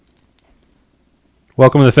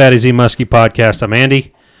Welcome to the Fatty Z Muskie podcast. I'm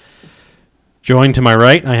Andy. Joined to my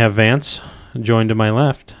right, I have Vance. Joined to my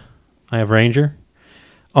left, I have Ranger.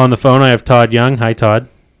 On the phone, I have Todd Young. Hi, Todd.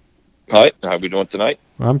 Hi. How are we doing tonight?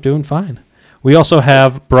 I'm doing fine. We also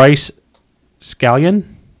have Bryce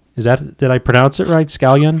Scallion. Did I pronounce it right?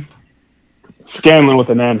 Scallion? Scanlon with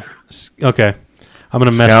an N. Okay. I'm going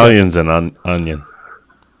to mess Scallion's an onion.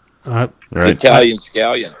 Right? Italian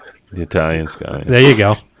scallion. The Italian scallion. There you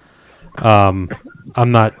go.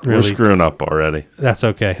 I'm not really. We're screwing up already. That's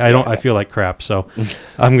okay. I feel like crap, so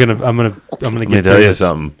I'm gonna get. Let me tell you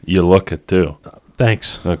something. You look it too.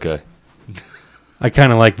 Thanks. Okay. I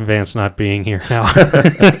kind of like Vance not being here now.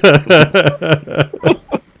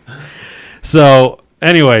 So,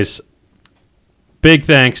 anyways, big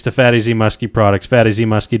thanks to Fatty Z Muskie Products,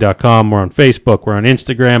 fattyzmuskie.com. We're on Facebook. We're on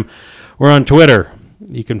Instagram. We're on Twitter.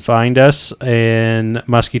 You can find us in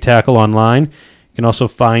Muskie Tackle online. You can also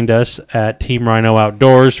find us at Team Rhino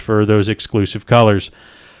Outdoors for those exclusive colors.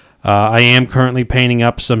 I am currently painting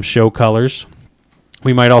up some show colors.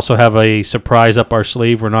 We might also have a surprise up our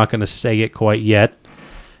sleeve. We're not going to say it quite yet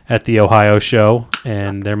at the Ohio show,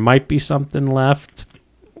 and there might be something left.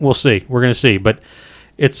 We'll see. We're going to see. But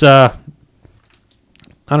it's, I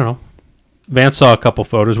don't know. Vance saw a couple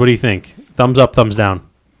photos. What do you think? Thumbs up, thumbs down?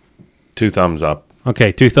 2 thumbs up.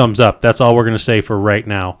 Okay, 2 thumbs up. That's all we're going to say for right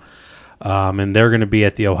now. And they're going to be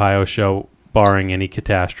at the Ohio show, barring any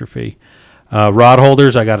catastrophe. Rod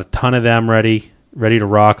holders, I got a ton of them ready to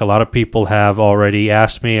rock. A lot of people have already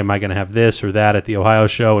asked me, am I going to have this or that at the Ohio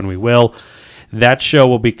show? And we will. That show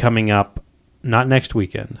will be coming up not next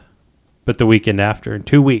weekend, but the weekend after. In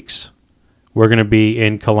 2 weeks, we're going to be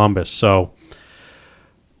in Columbus. So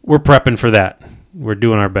we're prepping for that. We're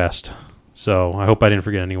doing our best. So I hope I didn't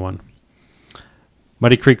forget anyone.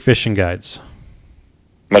 Muddy Creek Fishing Guides.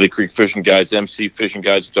 Muddy Creek Fishing Guides,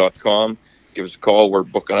 mcfishingguides.com. Give us a call. We're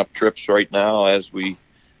booking up trips right now as the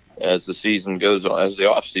season goes on, as the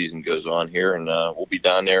off season goes on here, and we'll be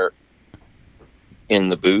down there in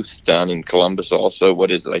the booth down in Columbus. Also, what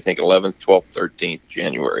is it? I think 11th, 12th, 13th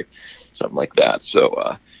January, something like that.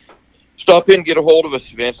 So stop in, get a hold of us.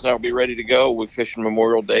 Vance and I will be ready to go. We're fishing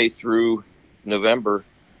Memorial Day through November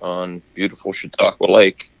on beautiful Chautauqua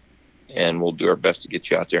Lake, and we'll do our best to get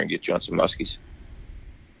you out there and get you on some muskies.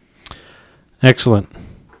 Excellent.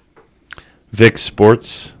 Vic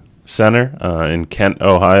Sports Center in Kent,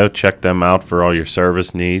 Ohio. Check them out for all your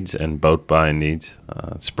service needs and boat buying needs.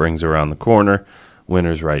 Spring's around the corner.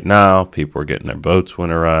 Winter's right now. People are getting their boats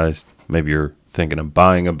winterized. Maybe you're thinking of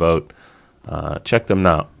buying a boat. Check them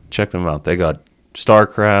out. They got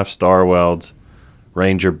Starcraft, Starwelds,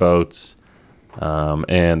 Ranger boats,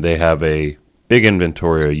 and they have a big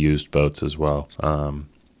inventory of used boats as well.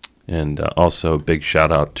 And also a big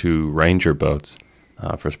shout out to Ranger Boats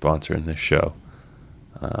for sponsoring this show.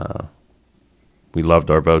 We loved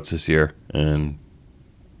our boats this year, and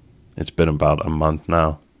it's been about a month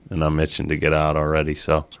now, and I'm itching to get out already.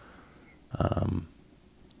 So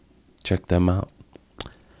check them out.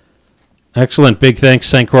 Excellent. Big thanks,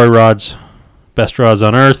 St. Croix Rods. Best rods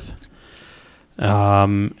on earth.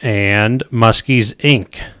 And Muskies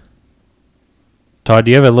Inc. Todd,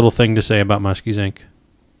 do you have a little thing to say about Muskies Inc.?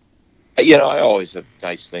 You know, I always have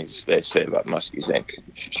nice things to say about Muskies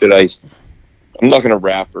Inc. I'm not going to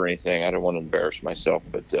rap or anything. I don't want to embarrass myself,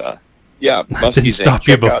 but yeah, Muskies Didn't stop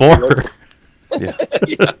you before. Yeah.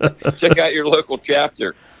 Check out your local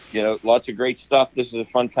chapter. You know, lots of great stuff. This is a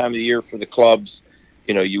fun time of the year for the clubs.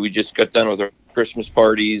 You know, we just got done with our Christmas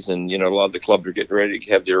parties, and you know, a lot of the clubs are getting ready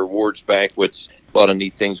to have their awards banquets. A lot of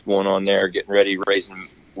neat things going on there. Getting ready,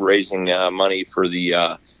 raising money for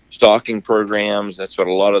the stocking programs. That's what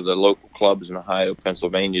a lot of the local clubs in Ohio,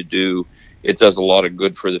 Pennsylvania do. It does a lot of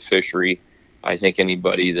good for the fishery. I think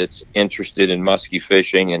anybody that's interested in muskie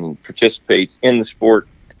fishing and participates in the sport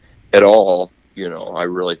at all, you know, I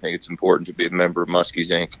really think it's important to be a member of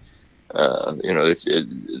Muskies Inc. You know,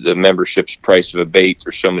 the membership's price of a bait.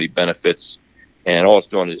 There's so many benefits, and all it's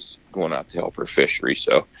doing is going out to help our fishery.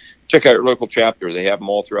 So check out your local chapter. They have them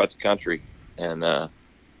all throughout the country, and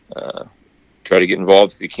try to get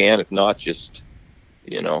involved if you can. If not, just,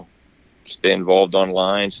 you know, stay involved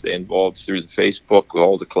online, stay involved through the Facebook.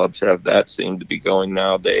 All the clubs have that, seem to be going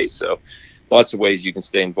nowadays. So lots of ways you can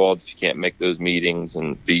stay involved if you can't make those meetings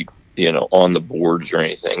and be, you know, on the boards or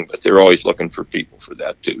anything, but they're always looking for people for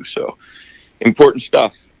that too. So important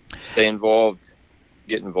stuff. Stay involved,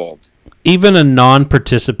 get involved. Even a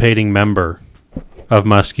non-participating member of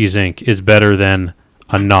Muskies Inc. is better than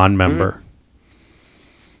a non-member. Mm-hmm.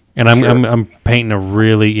 And I'm painting a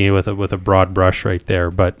really with a broad brush right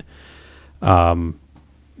there, but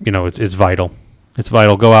you know, it's vital. It's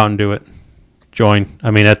vital. Go out and do it. join.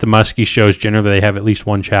 I mean, at the Muskie shows, generally they have at least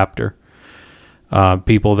one chapter.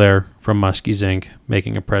 People there from Muskies Inc.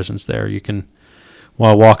 making a presence there. You can,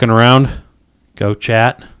 while walking around, go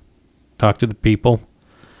chat, talk to the people.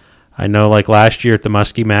 I know, like last year at the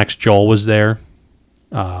Muskie Max, Joel was there.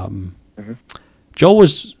 Joel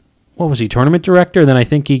was, what was he, tournament director? And then I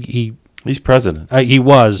think He's president. he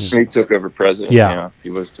was. He took over president. Yeah.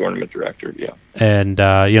 He was tournament director. Yeah. And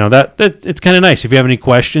that it's kind of nice. If you have any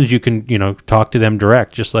questions, you can talk to them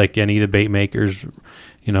direct, just like any of the bait makers,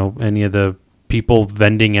 any of the people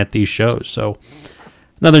vending at these shows. So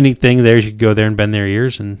another neat thing there is you can go there and bend their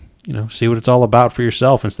ears and see what it's all about for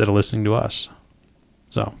yourself instead of listening to us.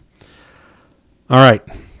 So, all right,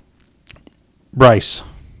 Bryce,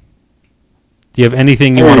 do you have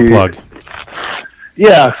anything you want to plug?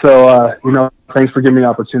 Yeah, so, thanks for giving me the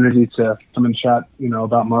opportunity to come and chat,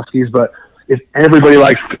 about muskies. But if everybody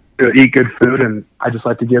likes to eat good food, and I just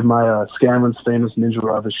like to give my Scanlan's famous Ninja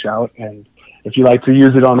Rub a shout. And if you like to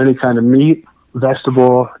use it on any kind of meat,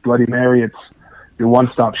 vegetable, Bloody Mary, it's your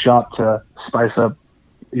one-stop shop to spice up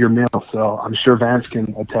your meal. So I'm sure Vance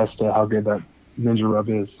can attest to how good that Ninja Rub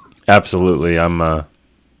is. Absolutely. I'm a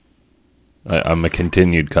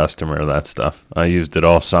continued customer of that stuff. I used it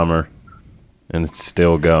all summer. And it's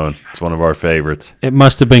still going. It's one of our favorites. It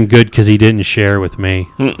must have been good because he didn't share with me.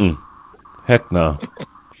 Heck no.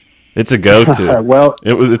 It's a go-to. Well,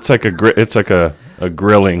 it's like a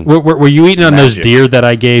grilling. Were you eating on those magic. deer that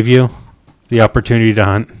I gave you? The opportunity to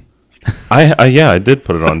hunt. I did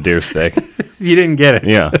put it on deer steak. You didn't get it.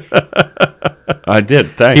 Yeah, I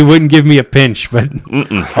did. Thanks. He wouldn't give me a pinch, but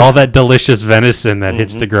all that delicious venison that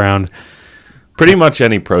hits the ground. Pretty much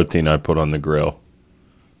any protein I put on the grill,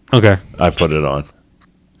 Okay, I put it on.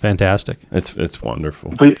 fantastic. It's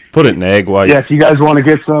wonderful. But- Put it in egg whites. yeah, if you guys want to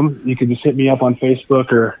get some, you can just hit me up on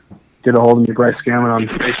Facebook or get a hold of me, Bryce Scanlon, on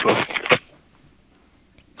Facebook.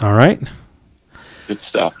 All right, Good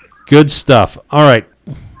stuff. good stuff. All right,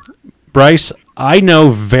 Bryce, I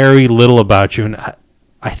know very little about you, and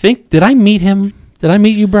I think, did I meet him? Did I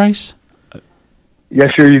meet you, Bryce? Yeah,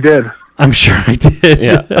 sure you did. I'm sure I did.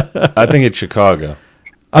 Yeah, I think it's Chicago.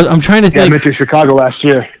 I'm trying to Yeah, I think. met you in Chicago last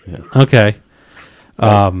year. Okay.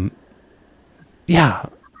 Yeah,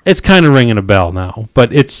 it's kind of ringing a bell now,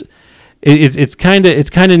 but it's kind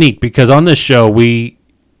of neat because on this show we,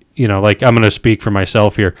 like I'm going to speak for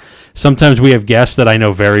myself here. Sometimes we have guests that I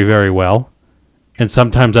know very, very well, and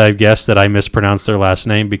sometimes I have guests that I mispronounce their last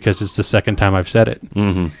name because it's the second time I've said it.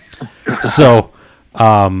 Mm-hmm. So,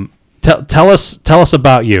 tell us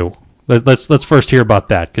about you. Let's first hear about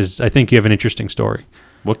that because I think you have an interesting story.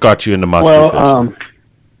 What got you into musky fishing?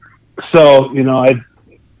 So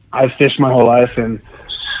I fished my whole life, and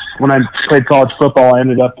when I played college football, I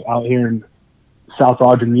ended up out here in South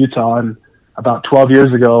Ogden, Utah. And about 12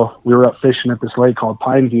 years ago, we were up fishing at this lake called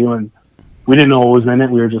Pine View, and we didn't know what was in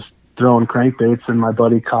it. We were just throwing crankbaits, and my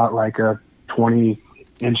buddy caught like a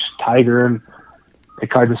 20-inch tiger, and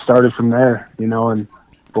it kind of started from there, and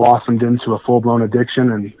blossomed into a full-blown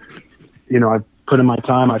addiction. And I put in my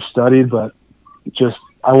time, I've studied, but just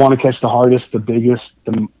I want to catch the hardest, the biggest,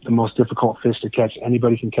 the most difficult fish to catch.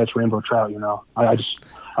 Anybody can catch rainbow trout, I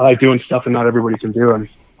like doing stuff that not everybody can do, and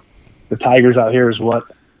the tigers out here is what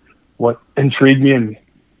intrigued me, and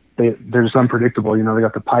they're just unpredictable. They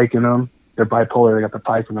got the pike in them. They're bipolar. They got the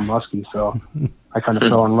pike and the muskie. So I kind of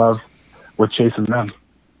fell in love with chasing them.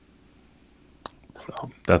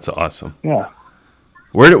 So That's awesome. yeah.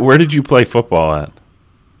 Where did you play football at?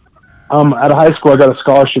 Out of high school, I got a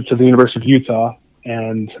scholarship to the University of Utah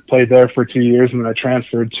and played there for 2 years, and then I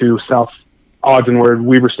transferred to South Ogden, where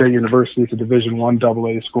Weber State University is a Division I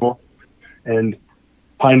AA school. And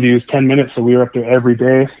Pineview is 10 minutes, so we were up there every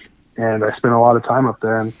day, and I spent a lot of time up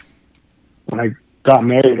there. And when I got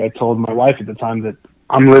married, I told my wife at the time that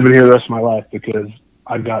I'm living here the rest of my life because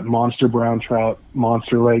I've got monster brown trout,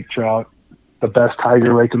 monster lake trout, the best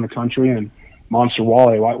tiger lake in the country, and monster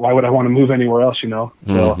walleye. Why would I want to move anywhere else,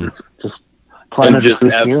 So just planted And just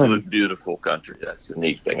this year. absolute beautiful country. That's the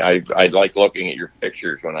neat thing. I like looking at your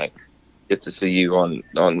pictures when I get to see you on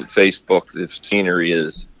Facebook. The scenery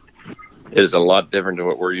is a lot different than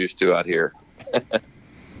what we're used to out here.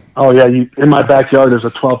 Oh yeah, in my backyard there's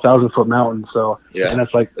a 12,000-foot mountain, so Yeah. and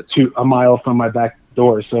that's like a mile from my back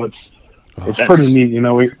door, so it's That's- pretty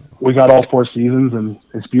neat. We got all 4 seasons, and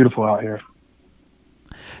it's beautiful out here.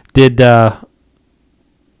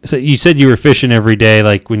 So you said you were fishing every day,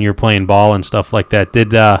 like when you were playing ball and stuff like that. Did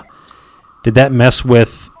that mess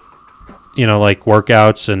with, like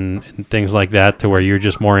workouts and things like that, to where you're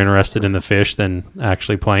just more interested in the fish than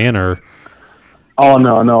actually playing, or? Oh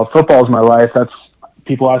no, football is my life. That's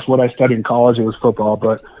people ask what I studied in college. It was football,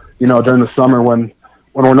 but during the summer when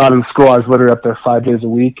we're not in school, I was literally up there 5 days a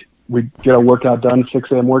week. We'd get a workout done,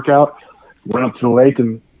 6 a.m. workout, went up to the lake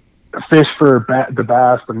and fish for the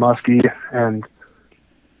bass, the muskie, and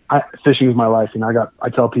fishing is my life. I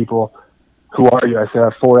tell people, who are you? I say I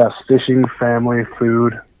have 4 F's: fishing, family,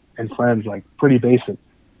 food, and friends. Like, pretty basic.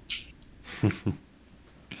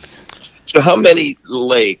 So how many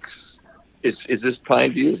lakes is this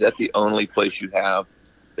Pineview? Is that the only place you have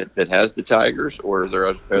that has the tigers, or are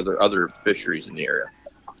there other fisheries in the area?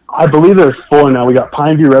 I believe there's 4 now. We got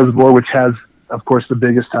Pineview Reservoir, which has, of course, the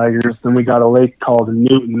biggest tigers. Then we got a lake called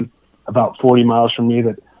Newton, about 40 miles from me.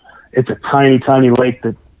 That it's a tiny, tiny lake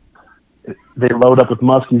that they load up with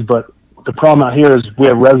muskies. But the problem out here is we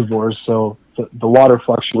have reservoirs, so the water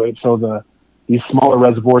fluctuates. So these smaller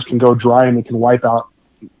reservoirs can go dry and they can wipe out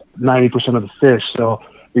 90% of the fish. So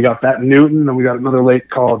we got that Newton, and we got another lake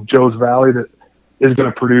called Joe's Valley that is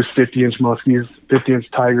going to produce 50-inch muskies,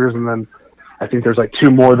 50-inch tigers, and then I think there's like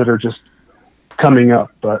 2 more that are just coming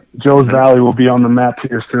up. But Joe's Valley will be on the map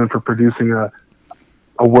here soon for producing a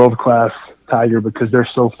world-class tiger because they're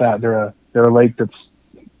so fat. They're a lake that's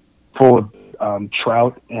full of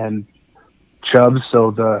trout and chubs,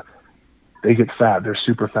 so they get fat. They're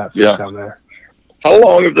super fat fish down there. How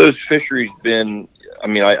long have those fisheries been? I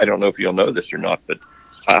mean, I don't know if you'll know this or not, but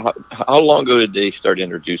how long ago did they start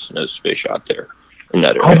introducing those fish out there in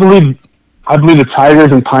that area? I believe the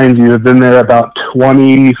tigers in Pineview have been there about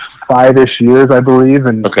 25-ish years, I believe,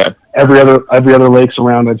 and every other lake's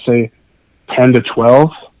around, I'd say 10 to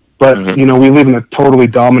 12. But we live in a totally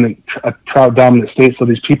trout dominant state, so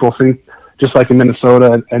these people think, just like in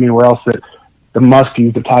Minnesota and anywhere else, that the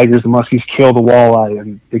muskies kill the walleye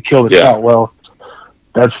and they kill the trout. Well,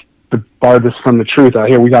 that's the farthest from the truth out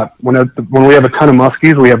here. We got when we have a ton of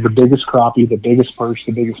muskies, we have the biggest crappie, the biggest perch,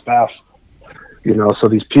 the biggest bass. So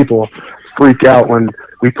these people freak out when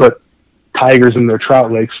we put tigers in their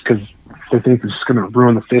trout lakes because they think it's just going to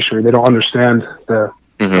ruin the fishery. They don't understand the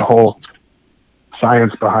whole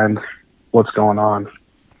science behind what's going on.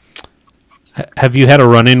 Have you had a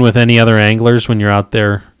run-in with any other anglers when you're out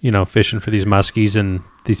there, fishing for these muskies and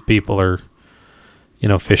these people are,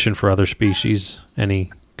 fishing for other species?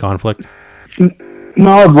 Any conflict?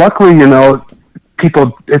 No, luckily,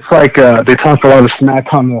 people, it's like they talk a lot of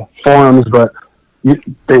smack on the forums, but you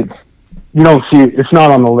don't see it. It's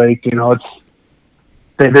not on the lake. It's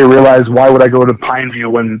they realize, why would I go to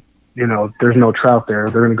Pineview when there's no trout there?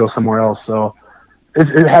 They're going to go somewhere else. So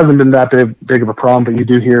it hasn't been that big of a problem. But you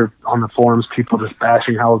do hear on the forums people just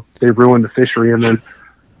bashing how they ruined the fishery, and then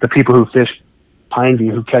the people who fish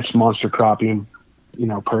Pineview, who catch monster crappie and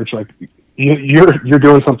perch, like you're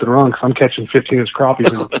doing something wrong because I'm catching 15-inch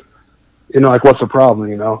crappies. And, like, what's the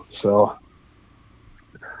problem? So.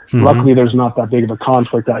 Luckily, there's not that big of a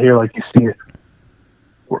conflict out here like you see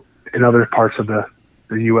in other parts of the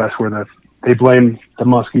U.S. where they blame the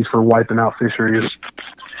muskies for wiping out fisheries.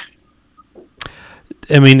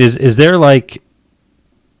 I mean, is there like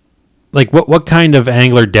what kind of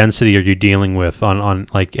angler density are you dealing with on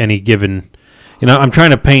like any given? I'm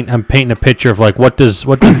painting a picture of like what does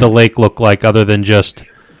the lake look like other than just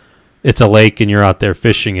it's a lake and you're out there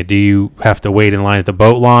fishing it. Do you have to wait in line at the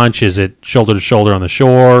boat launch? Is it shoulder to shoulder on the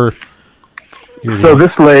shore? So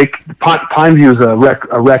this lake, Pineview, is a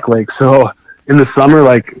wreck lake. So in the summer,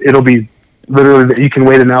 like, it'll be literally that you can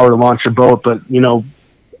wait an hour to launch your boat. But,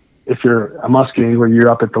 if you're a muskie angler, you're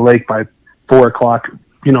up at the lake by 4 o'clock,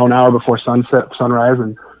 an hour before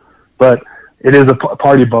sunrise. But it is a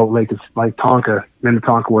party boat lake. It's like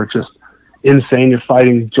Minnetonka, where it's just insane. You're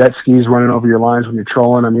fighting jet skis running over your lines when you're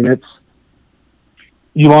trolling. I mean,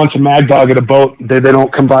 you launch a Mad Dog at a boat, they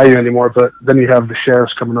don't come by you anymore, but then you have the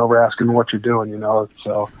sheriffs coming over asking what you're doing,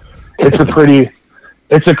 so it's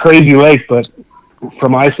a crazy lake. But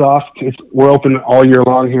from ice off, we're open all year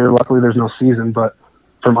long here. Luckily there's no season, but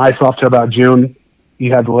from ice off to about June,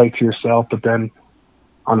 you have the lake to yourself. But then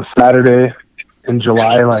on a Saturday in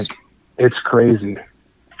July, like, it's crazy.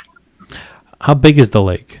 How big is the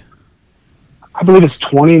lake? I believe it's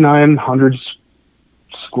 2,900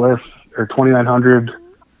 square or 2,900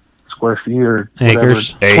 square feet or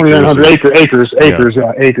acres. 2,900 acres.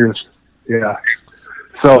 Acres. Yeah.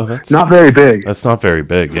 So not very big. That's not very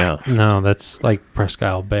big. Yeah. No, that's like Presque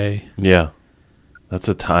Isle Bay. Yeah. That's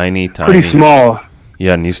a tiny. Pretty small.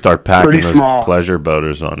 Yeah, and you start packing those small pleasure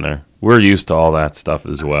boaters on there. We're used to all that stuff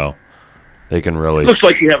as well. They can really. It looks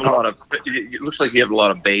like you have a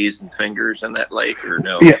lot of bays and fingers in that lake, or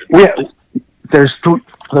no? Yeah. There's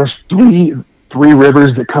three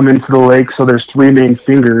rivers that come into the lake, so there's 3 main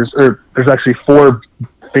fingers, or there's actually 4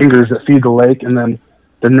 fingers that feed the lake, and then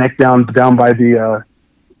the neck down by the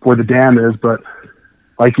where the dam is. But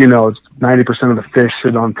like, 90% of the fish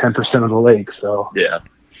sit on 10% of the lake. So Yeah.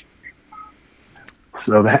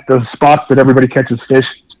 So those spots that everybody catches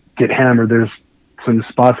fish get hammered. There's some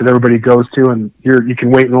spots that everybody goes to, and you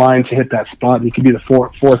can wait in line to hit that spot. You can be the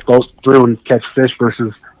fourth boat through and catch fish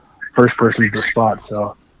versus first person to the spot.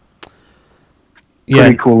 So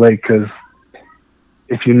pretty cool lake, because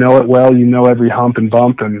if you know it well, you know every hump and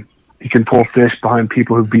bump, and you can pull fish behind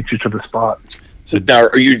people who beat you to the spot. So now,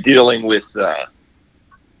 are you dealing with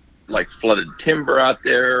like flooded timber out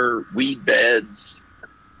there, weed beds,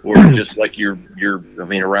 or just like you're? I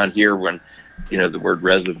mean, around here, when the word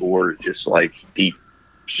reservoir is just like deep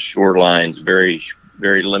shorelines, very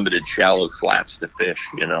very limited shallow flats to fish.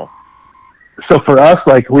 So for us,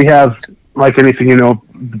 like, we have, like anything,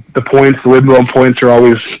 the points, the windblown points are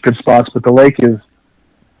always good spots, but the lake is,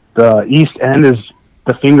 the east end is,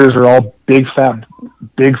 the fingers are all big flat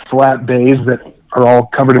bays that are all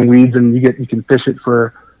covered in weeds, and you can fish it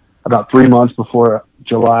for about 3 months before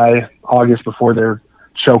July, August, before they're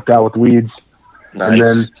choked out with weeds. Nice. And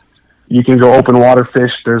then you can go open water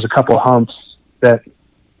fish. There's a couple of humps that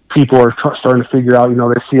people are starting to figure out.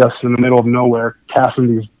 They see us in the middle of nowhere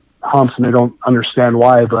casting these humps, and they don't understand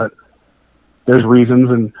why, but there's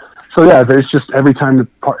reasons. And so, yeah, there's just every time,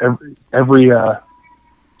 every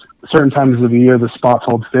certain times of the year, the spots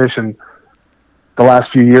hold fish, and the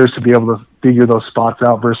last few years to be able to figure those spots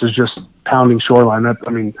out versus just pounding shoreline.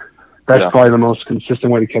 That's probably the most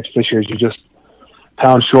consistent way to catch fish here, is you just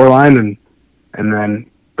pound shoreline and then,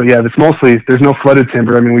 but yeah, it's mostly, there's no flooded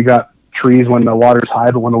timber. I mean, we got trees when the water's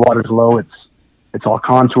high, but when the water's low, it's all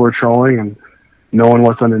contour trolling and knowing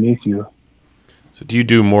what's underneath you. So do you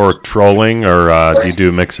do more trolling, or do you do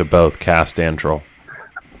a mix of both, cast and troll?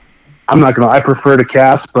 I prefer to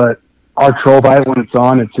cast, but our troll bite, when it's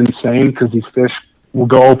on, it's insane, because these fish will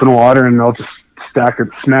go open water and they'll just stack it,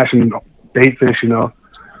 smashing bait fish,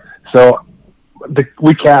 So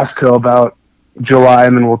we cast till about July,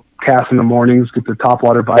 and then we'll cast in the mornings, get the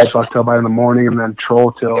topwater bite, bucktail bite in the morning, and then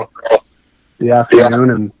troll till the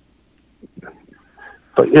afternoon.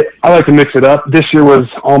 But I like to mix it up. This year was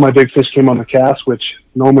all my big fish came on the cast, which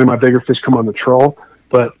normally my bigger fish come on the troll,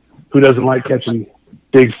 but who doesn't like catching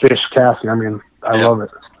big fish casting? I mean, I love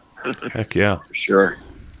it. Heck yeah. For sure.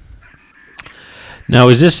 Now,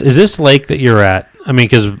 is this lake that you're at? I mean,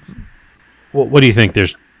 because what do you think?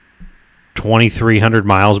 There's 2,300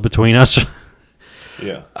 miles between us.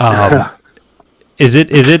 Yeah. Is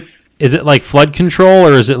it like flood control,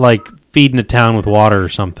 or is it like feeding a town with water or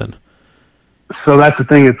something? So that's the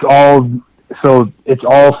thing. It's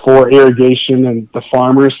all for irrigation and the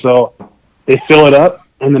farmers. So they fill it up,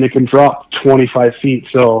 and then it can drop 25 feet.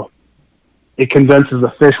 So it condenses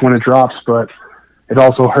the fish when it drops, but it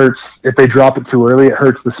also hurts if they drop it too early. It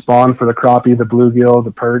hurts the spawn for the crappie, the bluegill,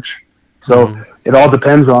 the perch. So it all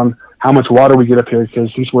depends on how much water we get up here,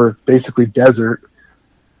 because since we're basically desert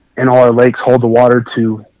and all our lakes hold the water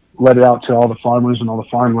to let it out to all the farmers and all the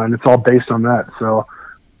farmland, it's all based on that. So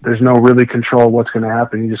there's no really control of what's going to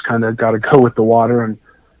happen. You just kind of got to go with the water. And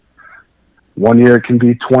one year it can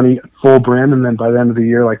be 20 full brim, and then by the end of the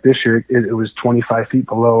year, like this year, it was 25 feet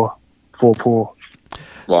below full pool.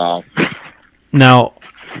 Wow. Now,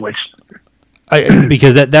 Which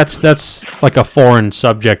because that's like a foreign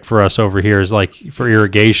subject for us over here, is like for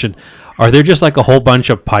irrigation. Are there just like a whole bunch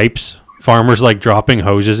of pipes, farmers like dropping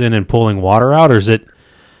hoses in and pulling water out, or is it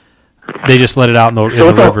they just let it out in the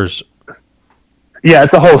rivers? Yeah,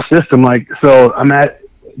 it's a whole system. Like, so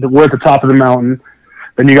we're at the top of the mountain.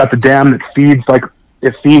 Then you got the dam that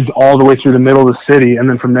feeds all the way through the middle of the city, and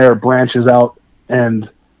then from there it branches out. And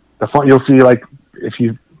you'll see, like, if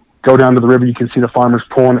you go down to the river, you can see the farmers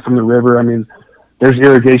pulling it from the river. I mean, there's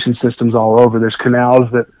irrigation systems all over. There's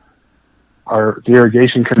canals that are the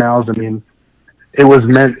irrigation canals. I mean, it was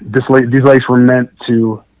meant, these lakes were meant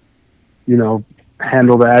to,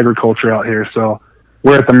 handle the agriculture out here. So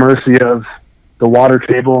we're at the mercy of the water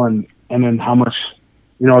table, and then how much,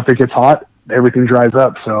 if it gets hot, everything dries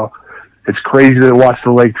up. So it's crazy to watch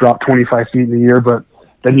the lake drop 25 feet in a year, but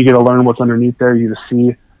then you get to learn what's underneath there. You get to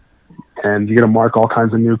see, and you get to mark all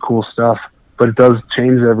kinds of new cool stuff. But it does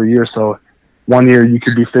change every year. So one year you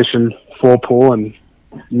could be fishing full pool, and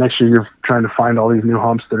next year you're trying to find all these new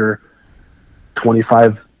humps that are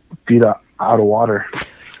 25 feet out of water.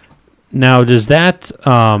 Now, does that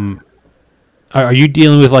are you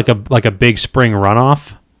dealing with like a big spring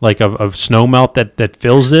runoff, like of snow melt that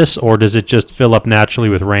fills this, or does it just fill up naturally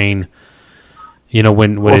with rain? So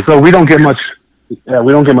we don't get much. Yeah,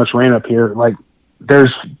 we don't get much rain up here. Like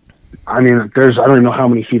I don't even know how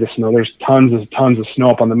many feet of snow. There's tons of snow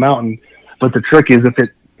up on the mountain. But the trick is, if it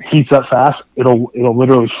heats up fast, it'll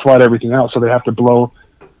literally flood everything out. So they have to blow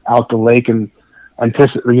out the lake and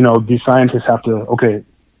these scientists have to, okay,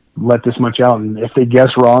 let this much out. And if they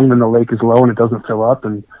guess wrong, then the lake is low and it doesn't fill up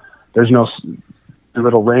and there's no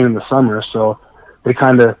little rain in the summer. So they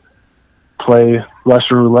kind of play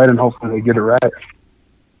Russian roulette and hopefully they get it right.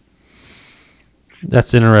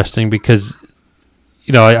 That's interesting because,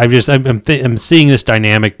 I'm seeing this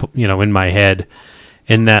dynamic, in my head,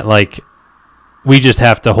 in that like we just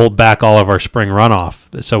have to hold back all of our spring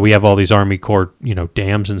runoff. So we have all these Army Corps,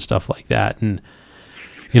 dams and stuff like that. And,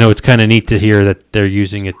 it's kind of neat to hear that they're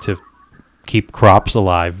using it to keep crops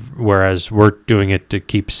alive, whereas we're doing it to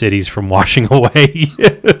keep cities from washing away.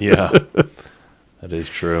 Yeah, that is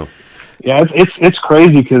true. Yeah, it's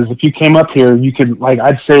crazy because if you came up here, you could, like,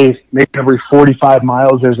 I'd say maybe every 45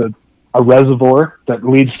 miles there's a reservoir that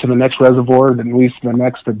leads to the next reservoir, that leads to the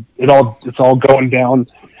next. It's all going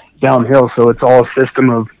downhill. So it's all a system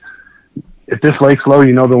of, if this lake's low,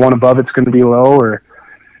 the one above it's going to be low, and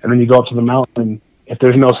then you go up to the mountain. If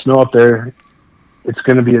there's no snow up there, it's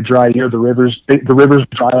going to be a dry year. The rivers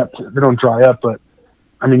dry up. They don't dry up, but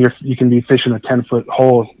I mean, you can be fishing a 10-foot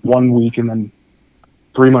hole 1 week, and then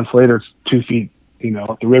 3 months later it's 2 feet.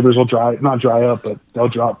 The rivers will not dry up, but they'll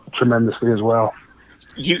drop tremendously as well.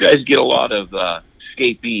 You guys get a lot of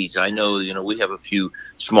escapees. I know, we have a few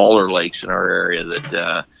smaller lakes in our area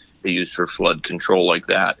that they use for flood control like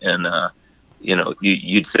that, and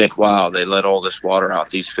you'd think, wow, they let all this water out,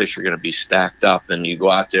 these fish are going to be stacked up, and you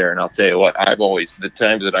go out there, and I'll tell you what, the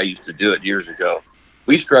times that I used to do it years ago,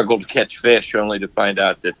 we struggled to catch fish only to find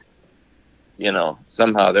out that,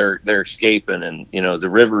 somehow they're escaping, and, the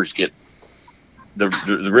rivers get,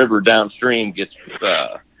 the river downstream gets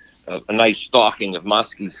a nice stocking of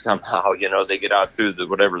muskies somehow, they get out through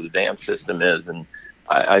whatever the dam system is, and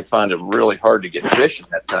I find it really hard to get fish at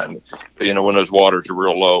that time, when those waters are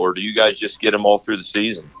real low. Or do you guys just get them all through the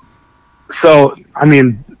season? So, I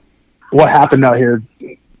mean, what happened out here,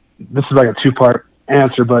 this is like a two-part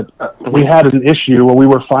answer, but we had an issue where we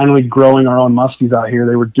were finally growing our own muskies out here.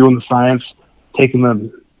 They were doing the science, taking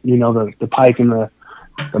the pike and the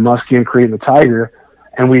muskie and creating the tiger,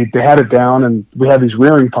 and they had it down, and we had these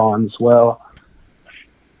rearing ponds. Well,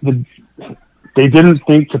 they didn't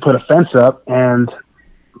think to put a fence up, and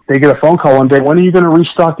they get a phone call one day, when are you going to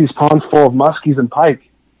restock these ponds full of muskies and pike?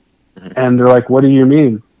 And they're like, what do you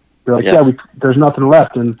mean? They're like, there's nothing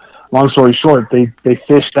left. And long story short, they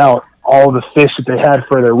fished out all the fish that they had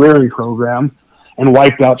for their rearing program and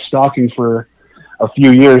wiped out stocking for a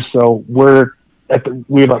few years. So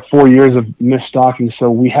we have like 4 years of missed stocking.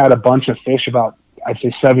 So we had a bunch of fish about, I'd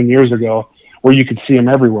say 7 years ago, where you could see them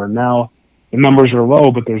everywhere. Now the numbers are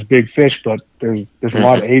low, but there's big fish, but there's a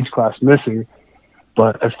lot of age class missing.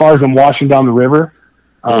 But as far as them washing down the river,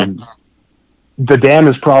 the dam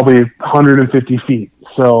is probably 150 feet.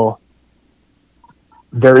 So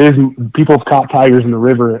people have caught tigers in the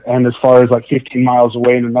river, and as far as like 15 miles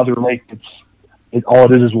away in another lake, all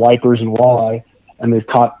it is wipers and walleye, and they've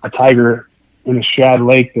caught a tiger in a shad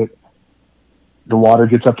lake that the water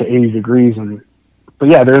gets up to 80 degrees. But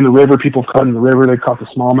yeah, they're in the river. People caught in the river. They caught the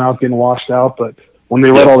smallmouth getting washed out. But when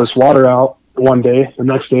they let all this water out one day, the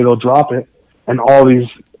next day they'll drop it, and all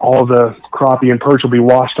the crappie and perch will be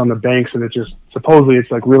washed on the banks, and supposedly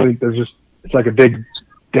it's like really, it's like a big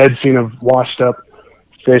dead scene of washed up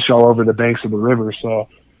fish all over the banks of the river. So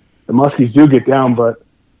the muskies do get down, but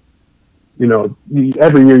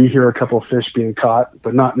every year you hear a couple of fish being caught,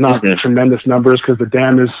 but not tremendous numbers because the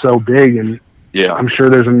dam is so big, and I'm sure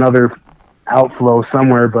there's another outflow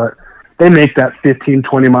somewhere, but they make that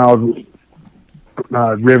 15-20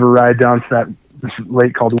 mile river ride down to this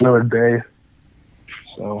lake called Willard Bay.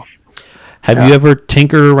 So, have you ever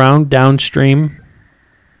tinkered around downstream?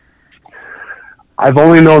 I've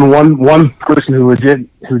only known one person who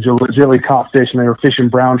legitimately caught fish, and they were fishing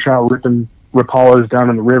brown trout, ripping rapalas down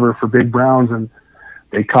in the river for big browns, and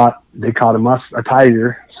they caught a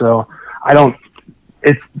tiger. So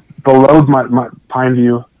it's below my Pine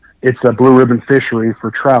View. It's a blue ribbon fishery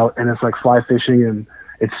for trout, and it's like fly fishing, and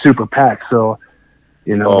it's super packed. So,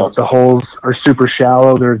 the holes are super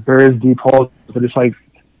shallow. There is deep holes, but it's like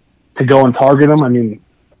to go and target them. I mean,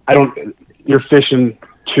 you're fishing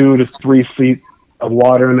 2 to 3 feet of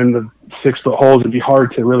water, and then the 6-foot holes would be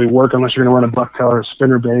hard to really work unless you're going to run a bucktail or a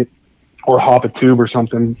spinnerbait or hop a tube or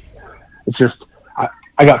something. It's just,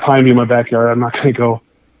 I got Pine View in my backyard. I'm not going to go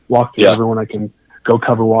walk the river when I can go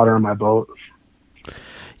cover water on my boat.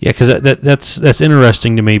 Yeah, because that's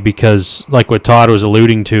interesting to me, because like what Todd was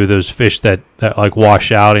alluding to, those fish that like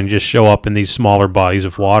wash out and just show up in these smaller bodies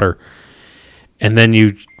of water. And then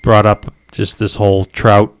you brought up just this whole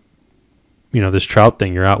trout, this trout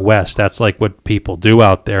thing. You're out west. That's like what people do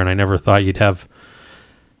out there, and I never thought you'd have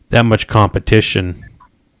that much competition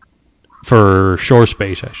for shore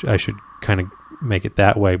space. I should kind of make it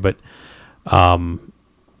that way, but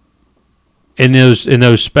in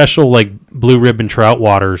those special like blue ribbon trout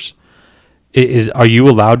waters, are you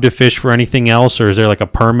allowed to fish for anything else, or is there like a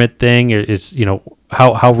permit thing? Or is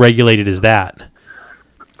how regulated is that?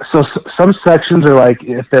 So some sections are like,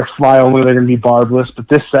 if they're fly only, they're going to be barbless, but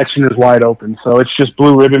this section is wide open. So it's just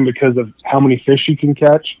blue ribbon because of how many fish you can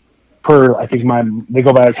catch per, I think they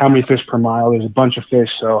go by like how many fish per mile. There's a bunch of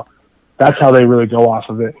fish. So that's how they really go off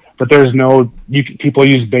of it. But there's people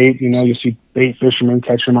use bait, you see bait fishermen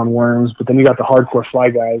catch them on worms, but then you got the hardcore fly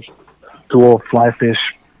guys who will fly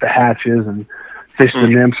fish the hatches and fish the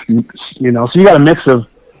nymphs, so you got a mix of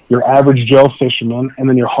your average Joe fisherman and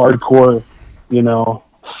then your hardcore,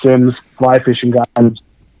 Sims fly fishing guy who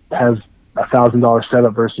has $1,000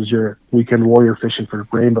 setup versus your weekend warrior fishing for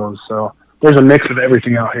rainbows. So there's a mix of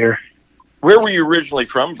everything out here. Where were you originally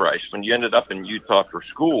from, Bryce, when you ended up in Utah for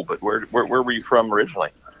school? But where were you from originally?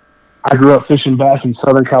 I grew up fishing bass in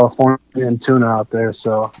Southern California and tuna out there.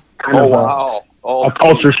 So kind of a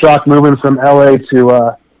culture shock moving from LA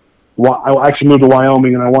to, I actually moved to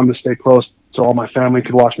Wyoming, and I wanted to stay close so all my family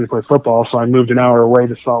could watch me play football. So I moved an hour away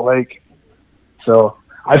to Salt Lake. So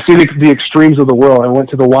I've seen the extremes of the world. I went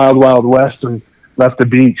to the wild, wild west and left the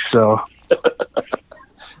beach. So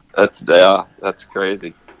that's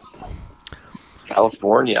crazy.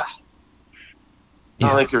 California. I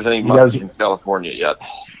don't think there's any muskies in California yet.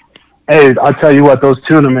 Hey, I'll tell you what, those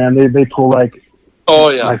tuna, man, they pull like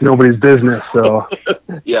nobody's business. So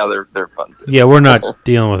yeah, they're fun too. Yeah, we're not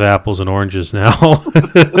dealing with apples and oranges now.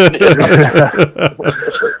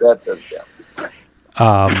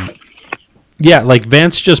 Yeah, like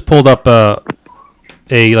Vance just pulled up a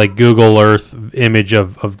like Google Earth image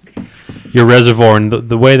of your reservoir, and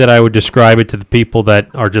the way that I would describe it to the people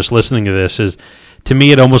that are just listening to this is, to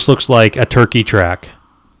me, it almost looks like a turkey track.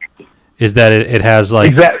 Is that it has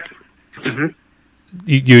like... Exactly. Mm-hmm.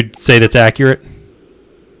 You'd say that's accurate?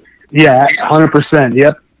 Yeah, 100%.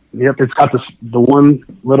 Yep. It's got the one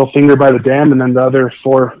little finger by the dam, and then the other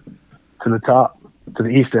 4 to the top, to the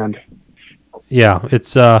east end. Yeah,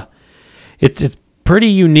 it's pretty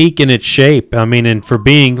unique in its shape. I mean, and for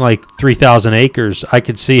being like 3,000 acres, I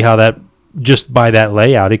could see how that, just by that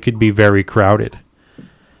layout, it could be very crowded.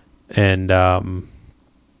 And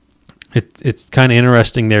it's kind of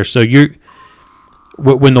interesting there. So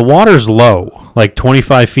when the water's low, like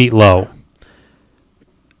 25 feet low,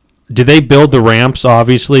 do they build the ramps,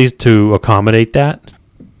 obviously, to accommodate that?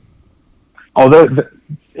 Oh,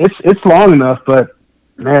 it's long enough, but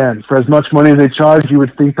man, for as much money as they charge, you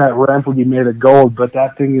would think that ramp would be made of gold, but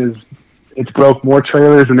that thing it's broke more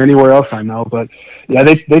trailers than anywhere else I know. But yeah,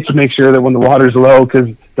 they should make sure that when the water's low,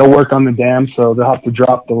 because they'll work on the dam, so they'll have to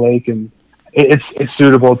drop the lake, and it's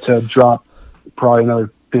suitable to drop probably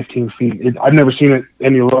another 15 feet. I've never seen it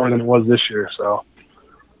any lower than it was this year. So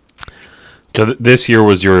this year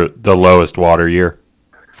was the lowest water year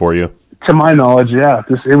for you? To my knowledge, yeah.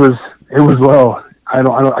 It was low.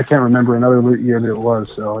 I can't remember another year that it was,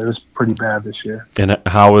 so it was pretty bad this year. And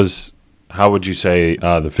how would you say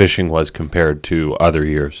the fishing was compared to other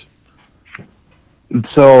years?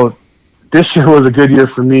 So this year was a good year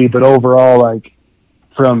for me, but overall, like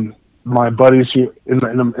from my buddies in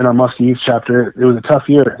our Muskie Youth chapter, it was a tough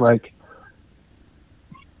year. Like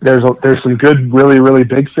there's some good, really, really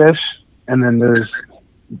big fish, and then there's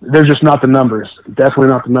just not the numbers. Definitely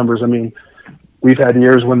not the numbers. I mean, we've had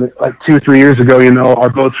years when, like 2 or 3 years ago, our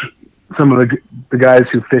boats, some of the guys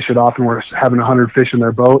who fish it often were having 100 fish in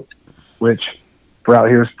their boat, which for out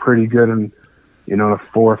here is pretty good in, a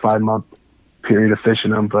 4 or 5 month period of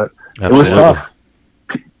fishing them. But Absolutely. It was tough.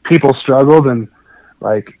 People struggled, and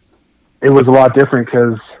like it was a lot different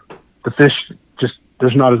because the fish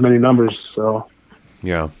there's not as many numbers. So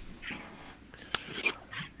yeah.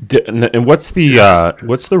 And what's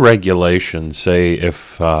the regulation? Say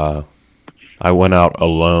if I went out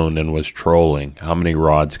alone and was trolling, how many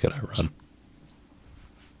rods could I run?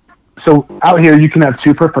 So out here you can have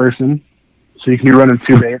 2 per person, so you can be running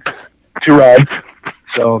 2 baits, 2 rods.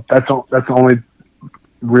 So that's the only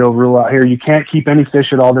real rule out here. You can't keep any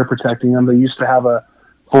fish at all. They're protecting them. They used to have a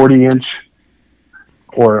 40-inch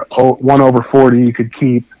or 1 over 40 you could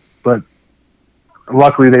keep, but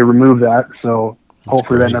luckily they removed that. So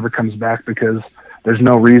hopefully that never comes back, because there's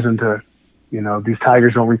no reason to, these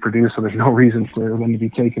tigers don't reproduce, so there's no reason for them to be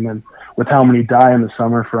taken in. With how many die in the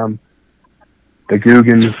summer from the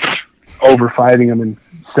Googans overfighting them in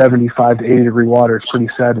 75 to 80 degree water, it's pretty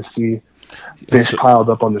sad to see fish piled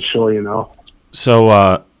up on the shore,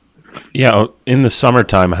 So, in the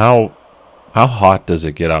summertime, how How hot does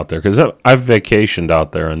it get out there? Because I've vacationed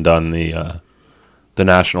out there and done the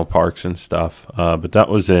national parks and stuff, but that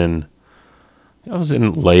was in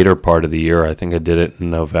later part of the year. I think I did it in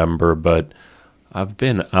November, but I've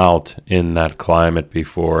been out in that climate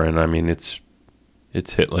before, and I mean it's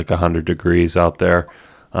hit like 100 degrees out there.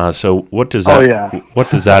 So what does that what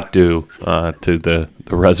does that do to the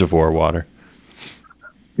reservoir water?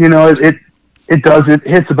 You know, it does. It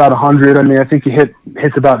hits about 100. I mean, I think it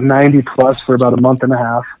hits about 90 plus for about a month and a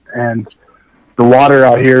half. And the water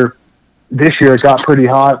out here this year, it got pretty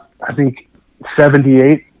hot. I think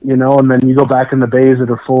 78, you know, and then you go back in the bays that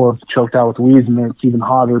are full of choked out with weeds, and then it's even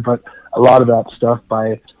hotter. But a lot of that stuff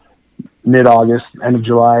by mid-August, end of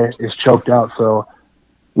July is choked out. So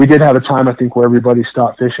we did have a time, I think, where everybody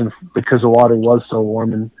stopped fishing because the water was so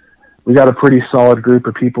warm. And we got a pretty solid group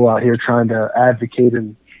of people out here trying to advocate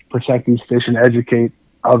and protect these fish and educate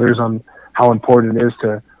others on how important it is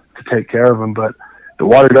to take care of them. But the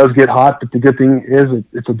water does get hot, but the good thing is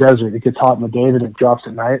it's a desert. It gets hot in the day, then it drops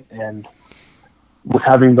at night. And with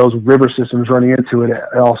having those river systems running into it,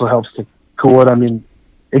 it also helps to cool it. I mean,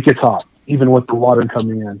 it gets hot. Even with the water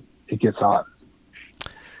coming in, it gets hot.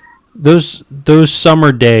 Those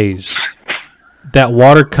summer days, that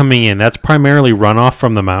water coming in, that's primarily runoff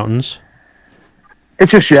from the mountains?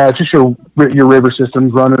 It's just your river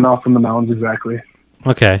systems running off from the mountains, exactly.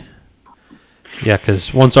 Okay. Yeah,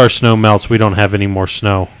 because once our snow melts, we don't have any more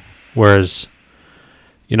snow. Whereas,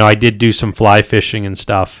 you know, I did do some fly fishing and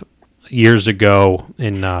stuff years ago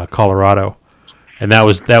in Colorado, and that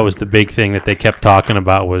was the big thing that they kept talking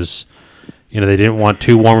about was, you know, they didn't want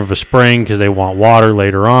too warm of a spring because they want water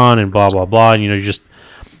later on and blah, blah, blah. And, you know,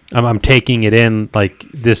 I'm taking it in like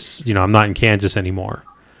this, you know, I'm not in Kansas anymore.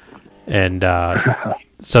 And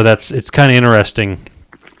so it's kind of interesting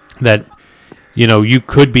that, you know, you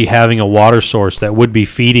could be having a water source that would be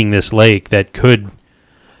feeding this lake that could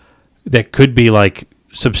be like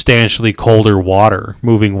substantially colder water,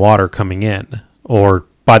 moving water coming in, or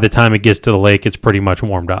by the time it gets to the lake, it's pretty much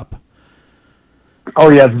warmed up. Oh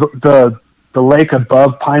yeah, the lake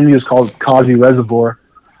above Pineview is called Causey Reservoir,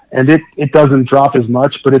 and it doesn't drop as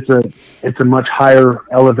much, but it's a much higher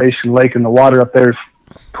elevation lake, and the water up there is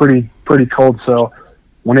pretty cold. So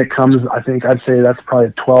when it comes, I think I'd say that's probably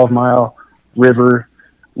a 12-mile river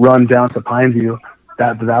run down to Pineview.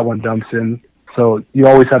 That one dumps in. So you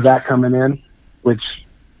always have that coming in,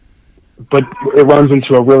 but it runs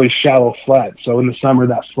into a really shallow flat. So in the summer,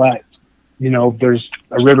 that flat, you know, there's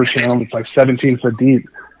a river channel that's like 17 foot deep,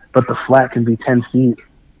 but the flat can be 10 feet.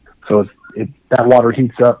 So that water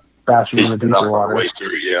heats up faster than the deeper water.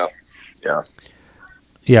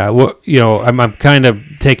 Yeah, well, you know, I'm kind of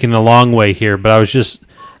taking the long way here, but I was just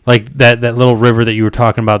like that little river that you were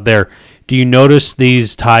talking about there. Do you notice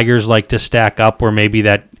these tigers like to stack up where maybe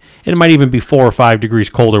that it might even be 4 or 5 degrees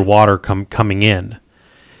colder water coming in?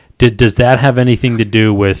 Does that have anything to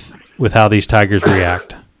do with how these tigers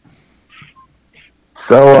react?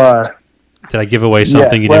 So, did I give away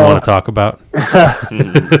something you didn't want to talk about?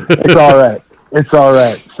 It's all right. It's all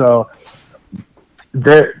right. So,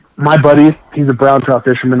 my buddy, he's a brown trout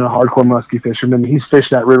fisherman and a hardcore muskie fisherman. He's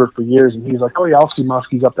fished that river for years, and he's like, "Oh yeah, I'll see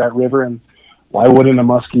muskies up that river." And why wouldn't a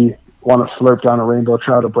muskie want to slurp down a rainbow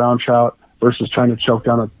trout, a brown trout, versus trying to choke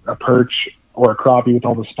down a perch or a crappie with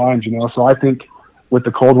all the spines? You know. So I think with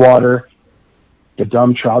the cold water, the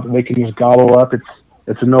dumb trout that they can just gobble up,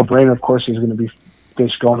 it's a no-brainer. Of course, there's going to be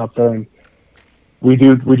fish going up there, and we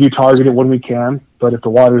do target it when we can. But if the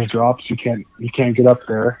water drops, you can't get up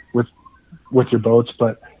there with your boats.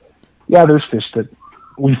 But yeah, there's fish that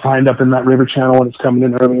we find up in that river channel when it's coming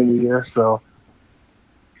in early in the year. So,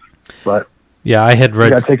 but yeah, I had read.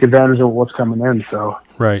 You got to take advantage of what's coming in. So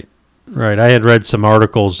right. I had read some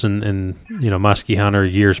articles in you know Muskie Hunter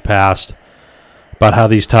years past about how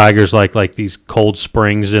these tigers like these cold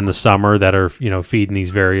springs in the summer that are, you know, feeding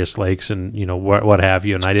these various lakes and, you know, what have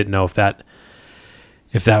you. And I didn't know if that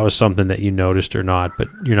was something that you noticed or not. But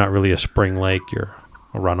you're not really a spring lake; you're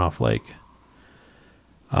a runoff lake.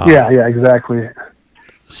 Yeah, exactly.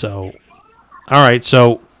 So, all right.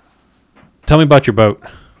 So, tell me about your boat.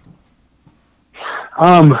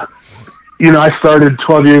 You know, I started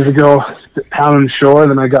 12 years ago pounding shore.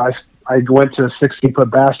 Then I went to a 16-foot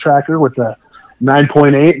bass tracker with a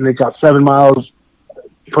 9.8, and it got 7 miles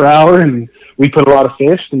per hour, and we put a lot of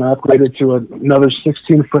fish. And I upgraded to another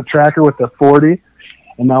 16-foot tracker with a 40,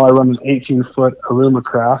 and now I run an 18-foot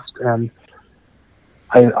Alumacraft. And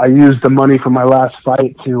I used the money from my last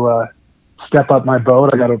fight to step up my boat.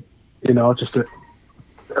 I got just a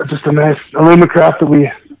nice Alumacraft that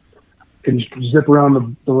we can zip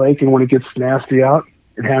around the lake, and when it gets nasty out,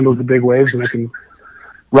 it handles the big waves, and I can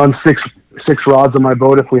run 6 rods on my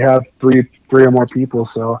boat if we have three or more people.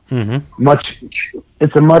 So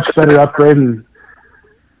it's a much better upgrade, and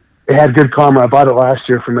it had good karma. I bought it last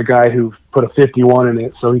year from a guy who put a 51 in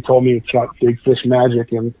it, so he told me it's got big fish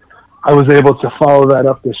magic, and I was able to follow that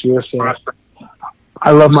up this year. So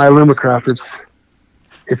I love my Alumacraft.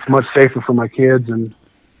 It's much safer for my kids, and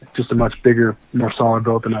just a much bigger, more solid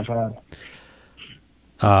boat than I've had.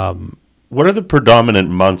 What are the predominant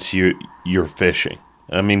months you're fishing?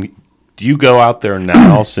 I mean, do you go out there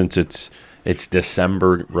now since it's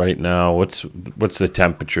December right now? What's the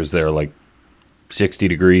temperatures there? Like 60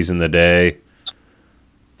 degrees in the day,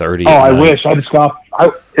 30. Oh, I wish. I just got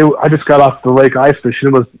off the lake ice fishing.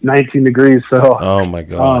 It was 19 degrees. So. Oh my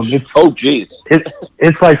gosh. Geez.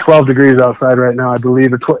 It's like 12 degrees outside right now. I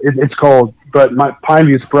believe it's cold, but my Pine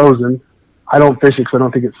View's frozen. I don't fish it because I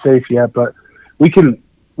don't think it's safe yet. But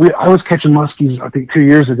I was catching muskies, I think 2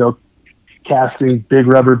 years ago, casting big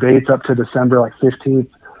rubber baits up to December like 15th,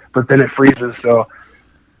 but then it freezes. So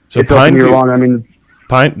it's Pine year View, long. I mean,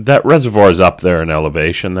 that reservoir is up there in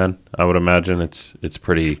elevation. Then I would imagine it's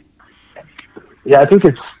pretty. Yeah, I think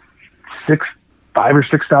it's 5,000 or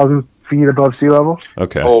 6,000 feet above sea level.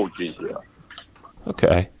 Okay. Oh, geez, yeah.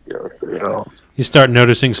 Okay. Yeah. You start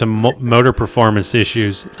noticing some motor performance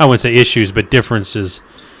issues. I wouldn't say issues, but differences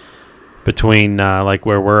between like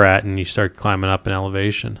where we're at, and you start climbing up in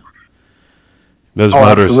elevation. Those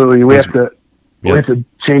motors. Absolutely. We have to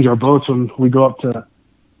change our boats when we go up to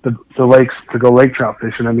the lakes to go lake trout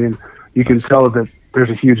fishing. I mean, you can tell that there's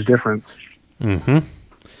a huge difference. Mm-hmm.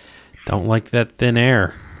 Don't like that thin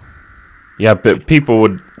air. Yeah, but people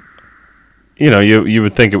would, you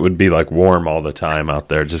would think it would be like warm all the time out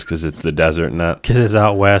there just because it's the desert and that. Because it's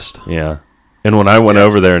out west. Yeah. And when I went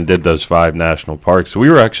over there and did those 5 national parks, we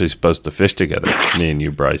were actually supposed to fish together, me and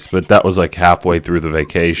you, Bryce, but that was like halfway through the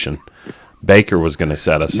vacation. Baker was going to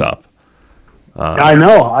set us up. I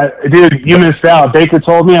know. Dude, you missed out. Baker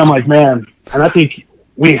told me. I'm like, man. And I think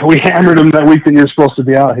we hammered him that week that you're supposed to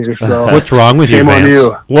be out here. So what's wrong with you, shame Vance? on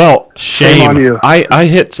you. Well, Shame on you. I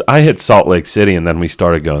hit Salt Lake City, and then we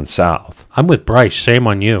started going south. I'm with Bryce. Shame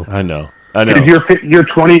on you. I know. Dude, you're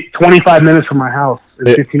 25 minutes from my house and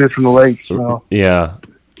 15 minutes from the lake. So yeah.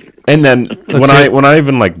 And then when I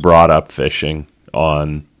even like brought up fishing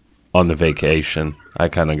on the vacation, I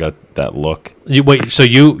kind of got that look. So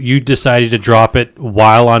you decided to drop it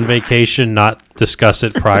while on vacation, not discuss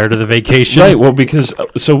it prior to the vacation? Right. Well, because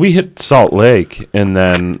so we hit Salt Lake, and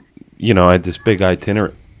then I had this big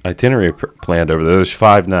itinerary planned over there. There's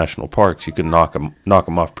 5 national parks. You can knock them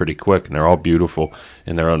off pretty quick, and they're all beautiful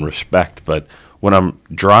in their own respect. But when I'm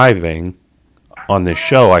driving on this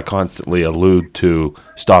show, I constantly allude to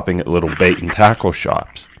stopping at little bait and tackle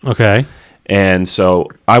shops. Okay. And so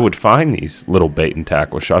I would find these little bait and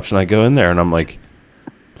tackle shops, and I go in there, and I'm like,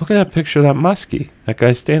 look at that picture of that muskie. That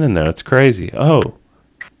guy's standing there. It's crazy. Oh,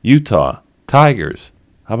 Utah, tigers.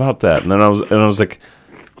 How about that? And then I was like,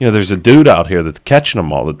 there's a dude out here that's catching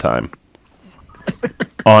them all the time.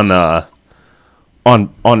 And I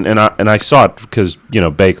saw it because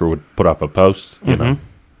Baker would put up a post, and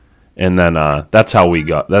then that's how we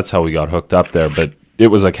got hooked up there. But it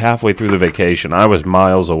was like halfway through the vacation. I was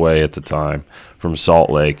miles away at the time from Salt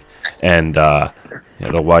Lake, and the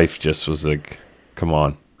wife just was like, "Come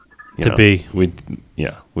on,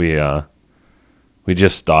 we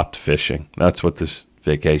just stopped fishing. That's what this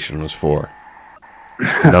vacation was for.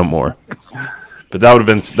 No more." But that would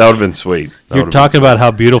have been sweet. You're talking about how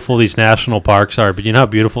beautiful these national parks are, but you know how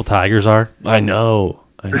beautiful tigers are? I know.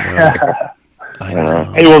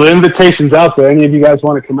 Hey, well, the invitation's out there. Any of you guys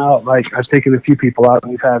want to come out? Like, I've taken a few people out,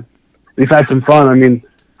 and we've had some fun. I mean,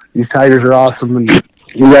 these tigers are awesome, and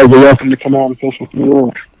you guys are welcome to come out and fish with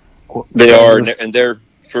me. They are, and they're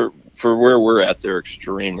for where we're at. They're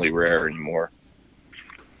extremely rare anymore.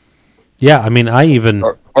 Yeah, I mean,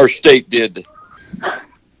 our state did.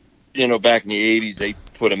 Back in the 80s, they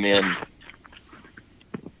put them in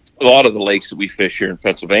a lot of the lakes that we fish here in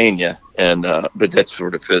Pennsylvania, and but that's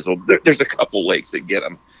sort of fizzled. There's a couple lakes that get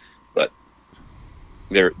them, but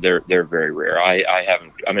they're very rare.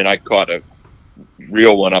 I caught a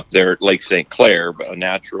real one up there at Lake St. Clair, but a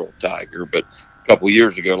natural tiger, but a couple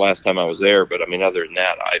years ago, last time I was there. But I mean, other than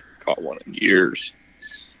that, I caught one in years.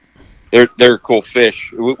 They're cool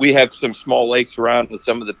fish. We have some small lakes around, and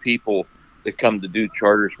some of the people that come to do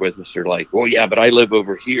charters with us are like, well, yeah, but I live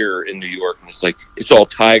over here in New York, and it's like, it's all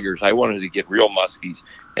tigers. I wanted to get real muskies.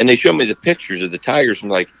 And they show me the pictures of the tigers. I'm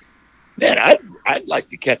like, man, I'd like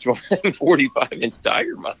to catch one of them 45-inch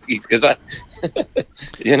tiger muskies, because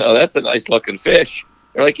that's a nice looking fish.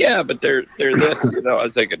 They're like, yeah, but they're this, I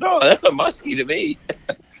was like, no, that's a muskie to me.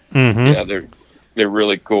 Mm-hmm. Yeah, they're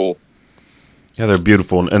really cool. Yeah, they're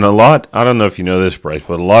beautiful, and a lot. I don't know if you know this, Bryce,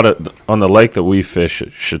 but a lot of on the lake that we fish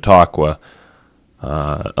at Chautauqua,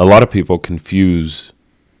 a lot of people confuse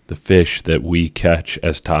the fish that we catch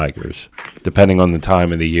as tigers, depending on the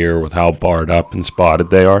time of the year with how barred up and spotted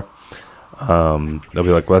they are. They'll be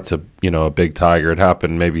like, "Well, that's a big tiger." It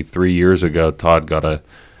happened maybe 3 years ago. Todd got a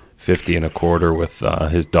 50 and a quarter with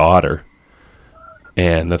his daughter,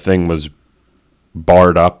 and the thing was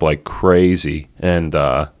barred up like crazy, and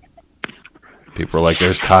people were like,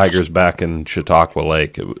 "There's tigers back in Chautauqua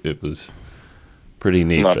Lake." It was pretty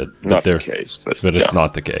neat, Not but the case, but it's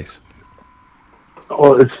not the case.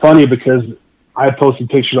 Well, it's funny because I posted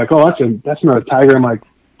pictures like, "Oh, that's not a tiger." I'm like,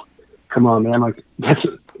 "Come on, man!" Like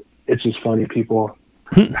it's just funny. People,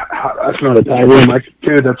 that's not a tiger. I'm like,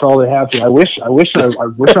 dude, that's all they have to. I wish I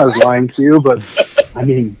was lying to you, but I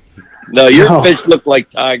mean, no, your fish look like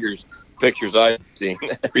tigers. Pictures I've seen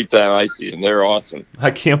every time I see them, they're awesome.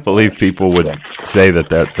 I can't believe people would say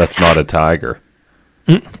that's not a tiger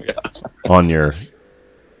on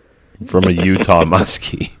from a Utah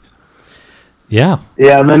muskie. Yeah.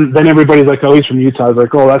 Yeah, and then everybody's like, "Oh, he's from Utah." I was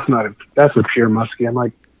like, "Oh, that's a pure muskie." I'm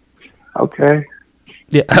like, "Okay."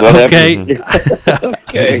 Yeah. Whatever. Okay.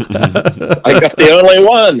 Okay. I got the only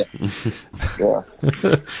one.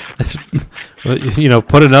 Yeah.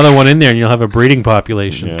 Put another one in there, and you'll have a breeding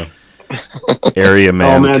population. Yeah. Area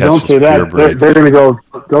man. Oh man, don't say that. They're gonna go.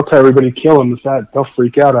 They'll tell everybody to kill them. They'll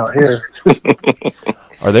freak out here.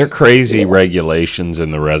 Are there crazy regulations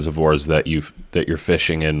in the reservoirs that you're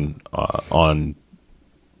fishing in on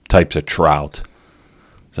types of trout?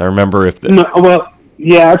 So I remember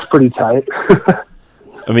yeah, it's pretty tight.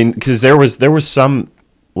 I mean, because there was some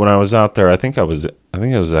when I was out there. I think it was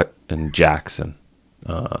in Jackson.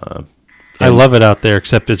 I love it out there,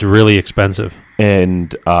 except it's really expensive.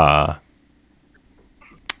 And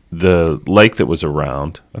the lake that was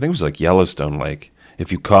around, I think it was like Yellowstone Lake.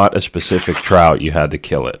 If you caught a specific trout, you had to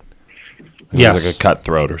kill it. It was like a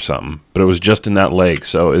cutthroat or something. But it was just in that lake.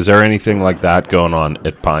 So is there anything like that going on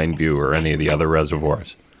at Pineview or any of the other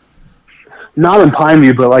reservoirs? Not in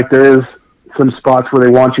Pineview, but like there is some spots where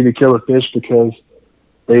they want you to kill a fish because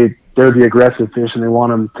they're the aggressive fish and they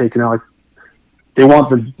want them taken out. Like they want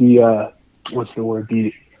the what's the word?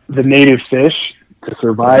 The native fish to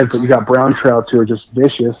survive, but you got brown trouts who are just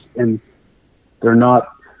vicious and they're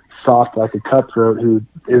not soft like a cutthroat who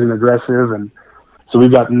isn't aggressive, and so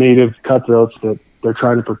we've got native cutthroats that they're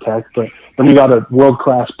trying to protect. But then we got a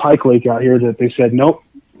world-class pike lake out here that they said, nope,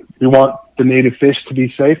 we want the native fish to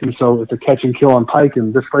be safe, and so it's a catch and kill on pike,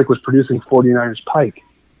 and this lake was producing 49ers pike.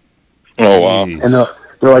 Oh wow! And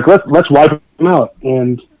they're like, let's wipe them out,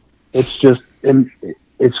 and it's just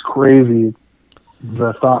it's crazy.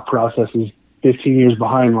 The thought process is 15 years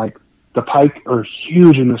behind. Like the pike are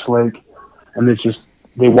huge in this lake, and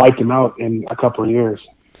they wiped them out in a couple of years.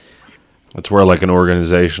 That's where like an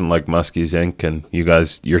organization like Muskies Inc. and you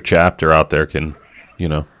guys, your chapter out there can,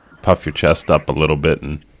 puff your chest up a little bit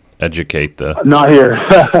and educate the. Not here.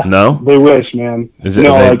 No? They wish, man. Is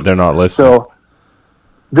it? They're not listening. So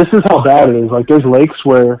this is how bad it is. Like there's lakes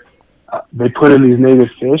where they put in these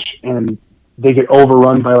native fish and they get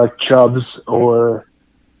overrun by like chubs or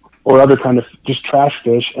other kind of just trash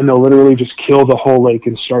fish, and they'll literally just kill the whole lake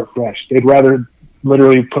and start fresh. They'd rather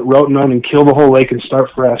literally put rotin on and kill the whole lake and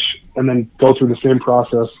start fresh, and then go through the same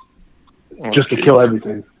process just to kill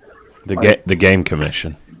everything. The Game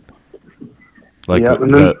Commission, like yeah,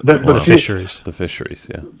 the fisheries. The fisheries,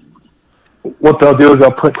 yeah. What they'll do is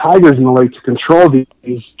they'll put tigers in the lake to control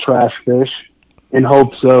these trash fish in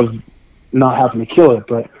hopes of not having to kill it.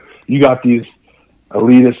 But you got these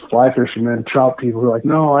elitist fly fishermen, trout people who are like,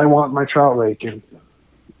 no, I want my trout lake, and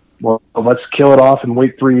well, let's kill it off and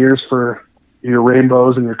wait 3 years for your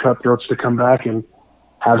rainbows and your cutthroats to come back and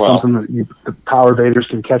have something that the power baiters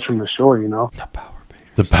can catch from the shore,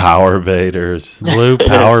 The power baiters. Blue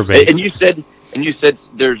power bait. And you said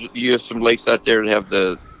you have some lakes out there that have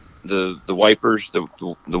the wipers,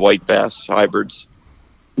 the white bass hybrids.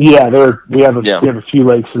 Yeah, we have a few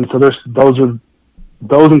lakes, and so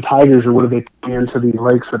those and tigers are what they put into the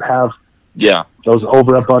lakes that have those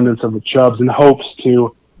overabundance of the chubs in hopes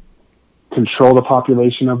to control the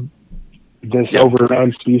population of this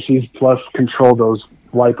overran species, plus control those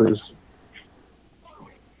wipers.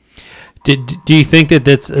 Do you think that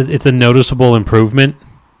it's a noticeable improvement?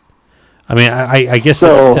 I mean, I guess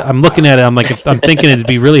so, I'm looking at it. I'm thinking it'd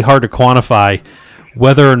be really hard to quantify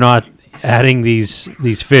whether or not adding these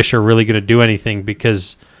fish are really going to do anything,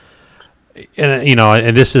 because,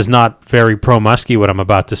 and this is not very pro muskie what I'm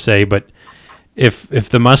about to say, but if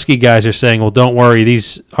the muskie guys are saying, well, don't worry,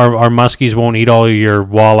 our muskies won't eat all your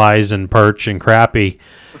walleyes and perch and crappie,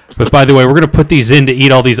 But by the way, we're going to put these in to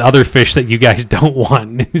eat all these other fish that you guys don't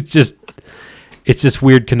want. It's this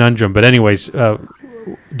weird conundrum. But anyways, do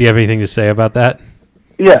you have anything to say about that?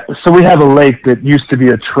 Yeah, so we have a lake that used to be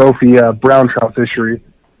a trophy brown trout fishery,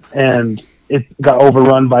 and it got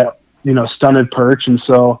overrun by, stunted perch, and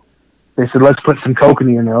so they said, let's put some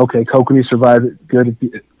kokanee in there. Okay, kokanee survived it good.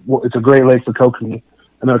 It's a great lake for kokanee.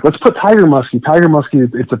 And they're like, let's put tiger muskie. Tiger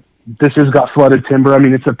muskie, this has got flooded timber. I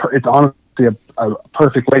mean, it's honestly a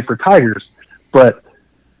perfect lake for tigers. But,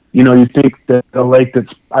 you think that a lake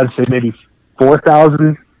that's, I'd say maybe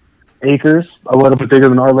 4,000 acres, a little bit bigger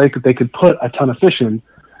than our lake, that they could put a ton of fish in.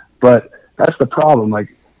 But that's the problem.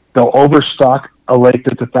 Like, they'll overstock a lake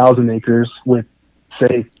that's 1,000 acres with,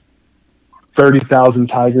 say, 30,000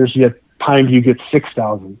 tigers, yet Pineview gets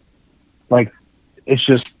 6,000. Like, it's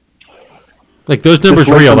just... Like, those numbers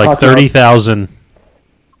real, like 30,000.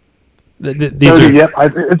 These 30, are... Yep,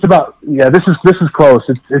 it's about... Yeah, this is close.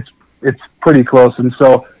 It's pretty close. And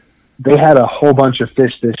so they had a whole bunch of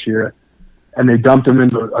fish this year, and they dumped them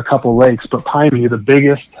into a couple lakes. But Pineview, the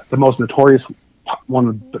biggest, the most notorious, one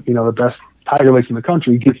of the best tiger lakes in the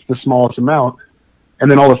country, gets the smallest amount,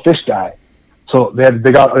 and then all the fish die. So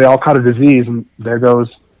they all caught a disease, and there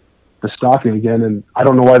goes the stocking again. And I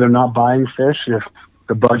don't know why they're not buying fish if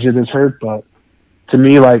the budget is hurt, but to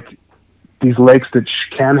me, like, these lakes that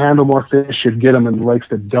can handle more fish should get them, and the lakes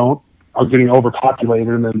that don't are getting overpopulated.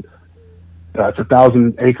 And then it's a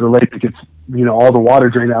 1,000-acre lake that gets all the water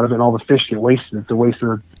drained out of it, and all the fish get wasted. It's a waste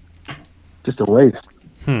of just a waste.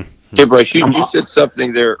 Hey, Bryce, you said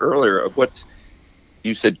something there earlier. Of what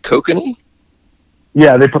you said, kokanee?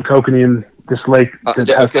 Yeah, they put kokanee in this lake that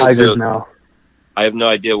has tigers now. I have no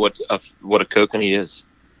idea what a kokanee is.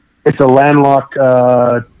 It's a landlocked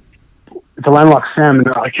salmon.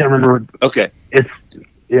 I can't remember. Okay.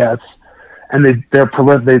 And they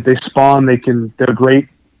spawn. They're great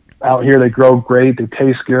out here. They grow great. They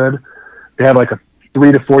taste good. They have like a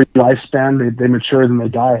 3 to 4 year lifespan. They mature, then they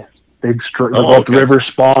die. They go up the river,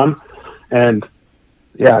 spawn, and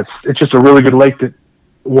yeah, it's just a really good lake that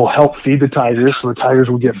will help feed the tigers, so the tigers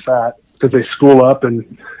will get fat because they school up,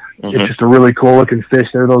 and it's just a really cool looking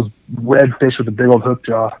fish. They're those red fish with a big old hook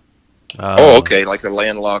jaw. Oh, okay, like a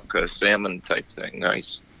landlocked salmon type thing.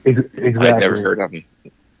 Nice. Exactly. I've never heard of them.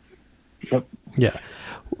 Yep. Yeah.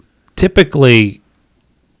 Typically,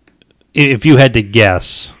 if you had to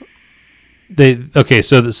guess, so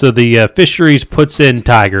the fisheries puts in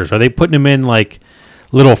tigers. Are they putting them in like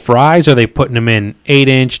little fries? Or are they putting them in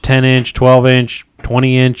 8-inch, 10-inch, 12-inch,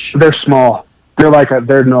 20-inch? They're small. I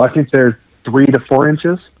think they're 3 to 4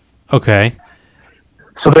 inches. Okay.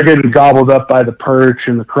 So they're getting gobbled up by the perch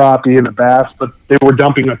and the crappie and the bass, but they were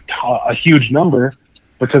dumping a huge number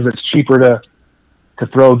because it's cheaper to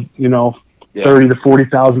throw 30 to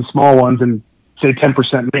 40,000 small ones and say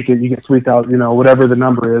 10% make it. You get 3,000, whatever the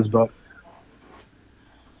number is, but.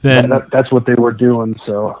 Then that's what they were doing.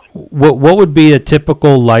 So, what would be a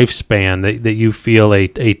typical lifespan that you feel a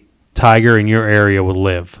tiger in your area would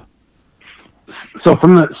live? So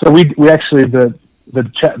we actually the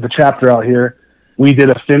chapter out here, we did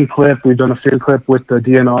a fin clip. We've done a fin clip with the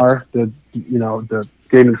DNR, the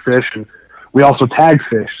Game and Fish, and we also tag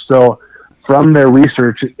fish. So from their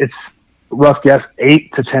research, it's rough guess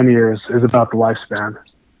 8 to 10 years is about the lifespan.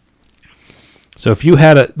 So if you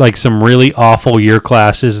had some really awful year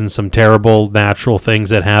classes and some terrible natural things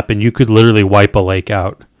that happen, you could literally wipe a lake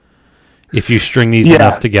out if you string these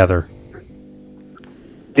enough together.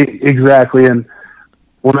 Exactly. And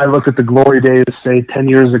when I look at the glory days, say 10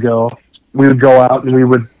 years ago, we would go out and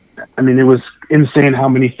it was insane how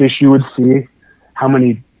many fish you would see, how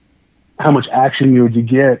much action you would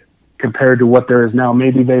get compared to what there is now.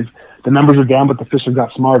 Maybe the numbers are down, but the fish have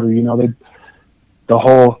got smarter.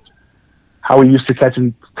 How we used to catch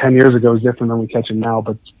them 10 years ago is different than we catch them now,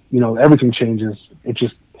 but everything changes. It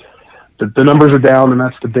just, the numbers are down, and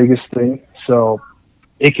that's the biggest thing. So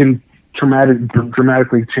it can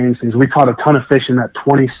dramatically change things. We caught a ton of fish in that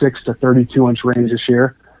 26 to 32 inch range this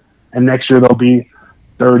year, and next year they'll be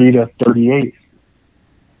 30 to 38.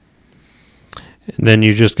 And then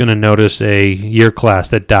you're just going to notice a year class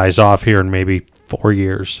that dies off here in maybe 4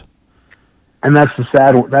 years. And that's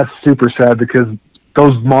that's super sad, because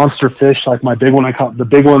those monster fish, like my big one I caught, the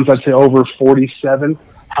big ones I'd say over 47,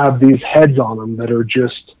 have these heads on them that are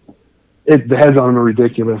just, the heads on them are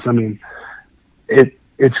ridiculous. I mean,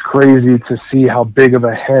 it's crazy to see how big of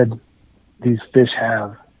a head these fish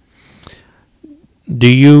have.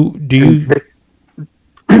 Those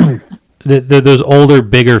older,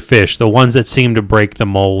 bigger fish, the ones that seem to break the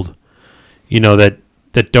mold, that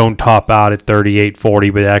don't top out at 38,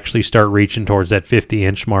 40, but actually start reaching towards that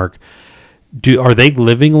 50-inch mark. are they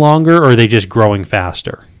living longer, or are they just growing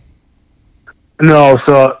faster? No,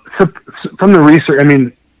 so from the research, I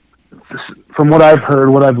mean, from what I've heard,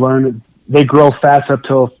 what I've learned, they grow fast up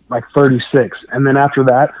till like 36, and then after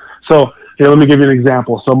that. So here, let me give you an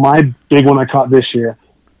example. So my big one I caught this year,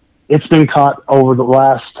 it's been caught over the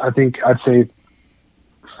last, I think I'd say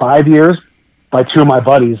 5 years by two of my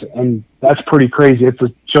buddies, and that's pretty crazy. It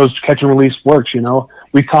shows catch and release works.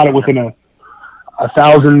 We caught it within a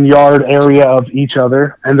 1,000-yard area of each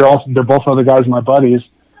other, and they're both other guys, my buddies.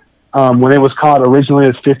 When it was caught originally,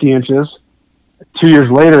 it's 50 inches. 2 years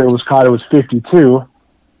later, it was 52.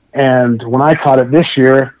 And when I caught it this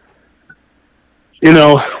year,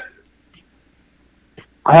 I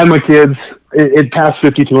had my kids. It passed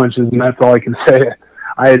 52 inches, and that's all I can say.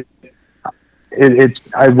 I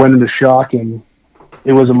went into shock, and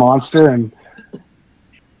it was a monster. And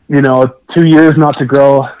 2 years not to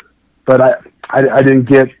grow, but I didn't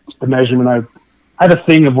get the measurement. I have a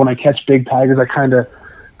thing of when I catch big tigers, I kind of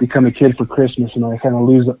become a kid for Christmas, and I kind of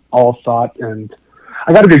lose all thought. And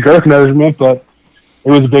I got a good girth measurement, but it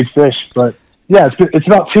was a big fish. But yeah, it's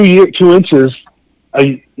about 2 inches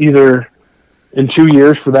either in 2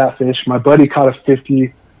 years for that fish. My buddy caught a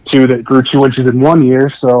 52 that grew 2 inches in 1 year.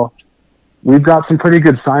 So we've got some pretty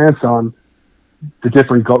good science on the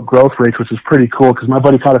different growth rates, which is pretty cool, because my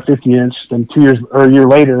buddy caught a 50-inch. Then 2 years or a year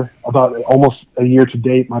later, about almost a year to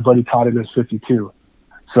date, my buddy caught it as 52.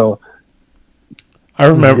 So I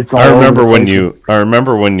remember when you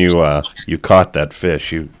caught that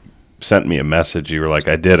fish. You sent me a message. You were like,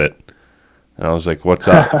 "I did it," and I was like, "What's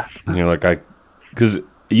up?" And you're like, because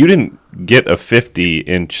you didn't get a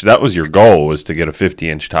 50-inch. That was your goal, was to get a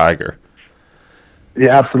 50-inch tiger.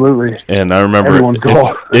 Yeah, absolutely. And I remember everyone's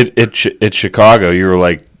goal. It's Chicago. You were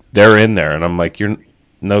like, "They're in there," and I'm like, "You're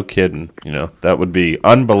no kidding." That would be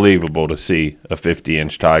unbelievable to see a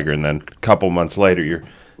 50-inch tiger, and then a couple months later, you're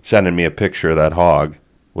sending me a picture of that hog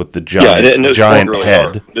with the giant really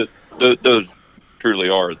head. Those truly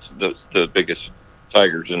are the biggest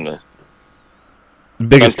tigers in the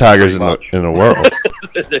biggest tigers in the world.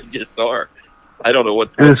 They just are. I don't know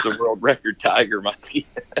what's the world record tiger muskie.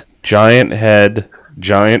 Giant head,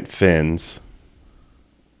 giant fins,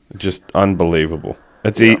 just unbelievable.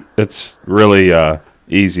 It's really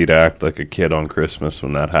easy to act like a kid on Christmas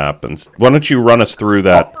when that happens. Why don't you run us through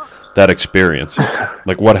that experience?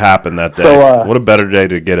 Like, what happened that day? So, what a better day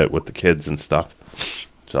to get it with the kids and stuff.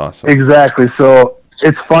 It's awesome. Exactly. So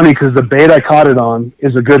it's funny because the bait I caught it on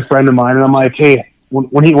is a good friend of mine, and I'm like, hey,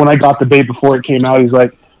 when I got the bait before it came out, I'm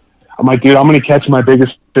like, dude, I'm gonna catch my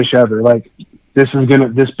biggest fish ever. Like, this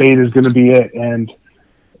bait is gonna be it. And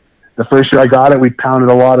the first year I got it, we pounded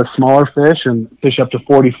a lot of smaller fish and fish up to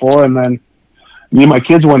 44, and then me and my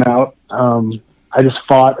kids went out. I just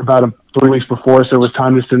fought about 3 weeks before, so it was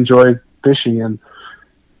time just to enjoy fishing. And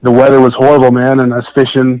the weather was horrible, man, and I was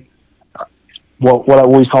fishing what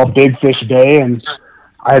we call Big Fish Bay, and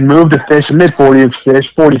I had moved to fish a mid 40-inch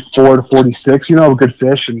fish, 44 to 46, a good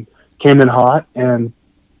fish, and came in hot, and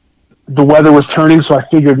the weather was turning, so I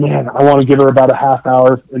figured, man, I want to give her about a half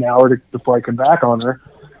hour, an hour before I come back on her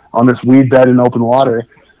on this weed bed in open water.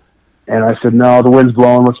 And I said, no, the wind's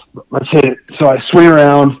blowing, let's hit it. So I swing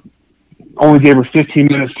around, only gave her 15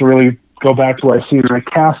 minutes to really go back to where I seen her. I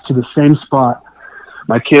cast to the same spot.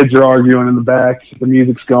 My kids are arguing in the back. The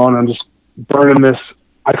music's going. I'm just burning this.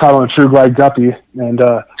 I caught on a True Glide guppy and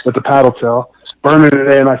with the paddle tail, burning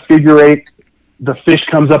it in. I figure eight. The fish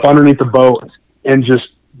comes up underneath the boat and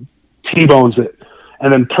just T-bones it,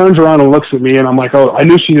 and then turns around and looks at me. And I'm like, oh, I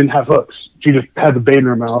knew she didn't have hooks. She just had the bait in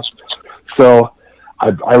her mouth. So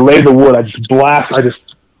I lay the wood. I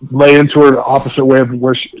just lay into her the opposite way of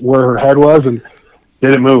where her head was, and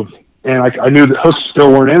didn't move. And I knew the hooks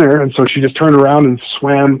still weren't in her, and so she just turned around and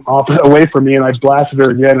swam away from me, and I blasted her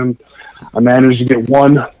again, and I managed to get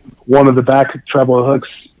one of the back treble hooks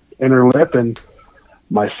in her lip, and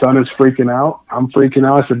my son is freaking out. I'm freaking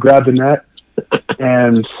out. I said, grab the net.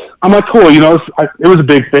 And I'm like, cool, it was a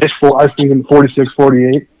big fish. I was thinking 46,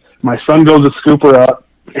 48. My son goes to scoop her up,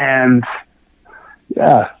 and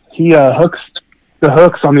yeah, he hooks the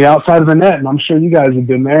hooks on the outside of the net, and I'm sure you guys have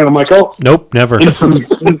been there. And I'm like, oh, nope, never.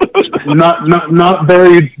 Not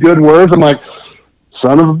very good words. I'm like,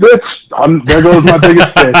 son of a bitch, there goes my biggest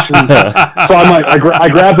fish. And so I'm like, I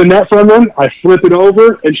grabbed the net from him, I flip it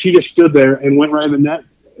over, and she just stood there and went right in the net.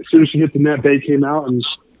 As soon as she hit the net, bait came out, and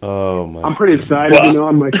I'm pretty excited. Wow.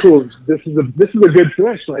 I'm like, cool, this is a good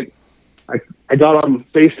fish. Like, I got on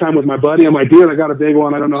FaceTime with my buddy. I'm like, dude, I got a big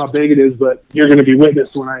one. I don't know how big it is, but you're going to be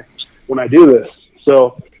witness when I do this.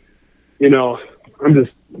 So, she's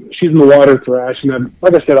in the water thrash. And then,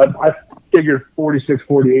 like I said, I figured 46,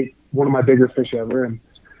 48 one of my bigger fish ever, and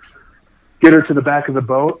get her to the back of the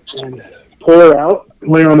boat and pull her out,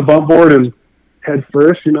 lay her on the bump board and head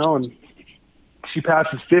first, and she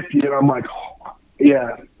passes 50, and I'm like, oh,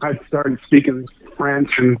 yeah, I started speaking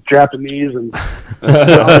French and Japanese and stuff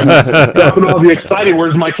and all the exciting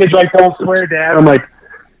words. My kid's like, don't swear, Dad. I'm like,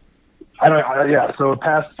 so it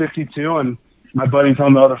passed 52, and my buddy's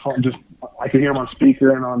on the other phone, I can hear him on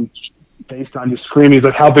speaker and on FaceTime just screaming. He's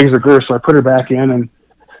like, how big's the girth? So I put her back in and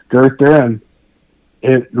girth there, and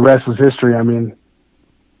the rest is history. I mean,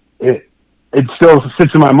 it still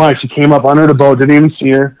sits in my mind. She came up under the boat, didn't even see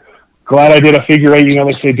her. Glad I did a figure eight.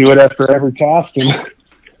 They say do it after every cast, and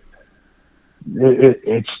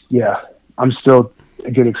I'm still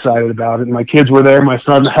get excited about it. And my kids were there. My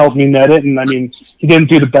son helped me net it, and I mean, he didn't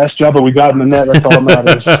do the best job, but we got in the net. That's all that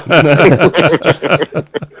matters.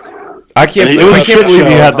 I can't believe you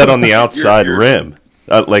had that on the outside rim.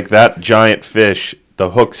 Like that giant fish, the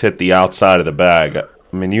hooks hit the outside of the bag. I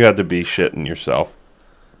mean, you had to be shitting yourself.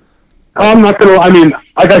 I'm not gonna. I mean,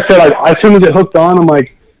 like I said, as soon as it hooked on, I'm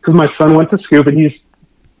like, because my son went to scoop, and he's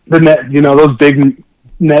the net. Those big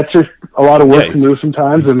nets are a lot of work to move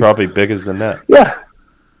sometimes, and probably big as the net. Yeah.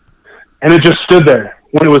 And it just stood there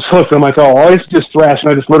when it was hooked. I'm like, oh, it's just thrash.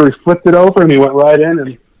 And I just literally flipped it over, and he went right in.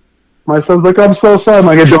 And my son's like, I'm so sorry. I'm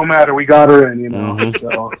like, it don't matter. We got her in, Mm-hmm.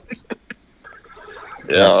 So.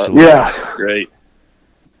 Yeah. Great.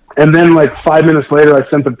 And then, 5 minutes later, I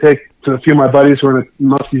sent the pic to a few of my buddies who were in a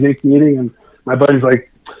Muskie's Inc. meeting, and my buddy's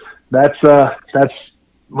like, that's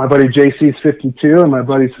my buddy JC's 52, and my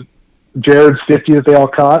buddy's Jared's 50 that they all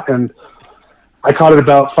caught, and I caught it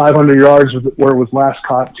about 500 yards where it was last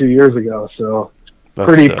caught 2 years ago. So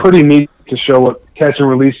pretty neat to show what catch and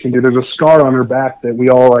release can do. There's a scar on her back that we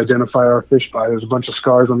all identify our fish by. There's a bunch of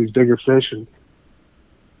scars on these bigger fish, and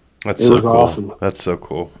that's so cool. Awesome. That's so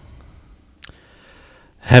cool.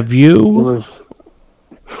 Have you,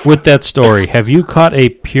 with that story, have you caught a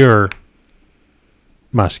pure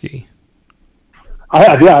muskie? I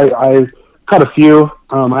have, yeah. I caught a few.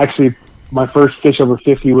 Actually, my first fish over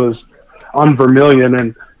 50 was on Vermilion,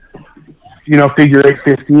 and figure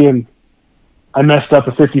 850, and I messed up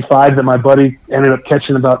a 55 that my buddy ended up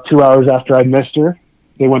catching about 2 hours after I missed her.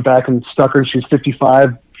 They went back and stuck her, and she was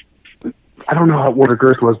 55. I don't know what her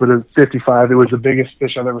girth was, but it was 55. It was the biggest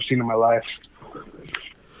fish I've ever seen in my life.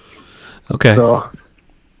 Okay. So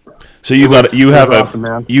you have a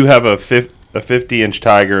 50-inch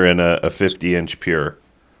tiger and a 50-inch pure.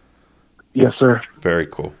 Yes, sir. Very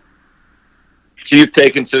cool. So you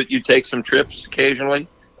take some trips occasionally,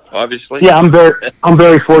 obviously. Yeah, I'm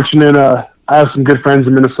very fortunate. I have some good friends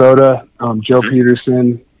in Minnesota. Joe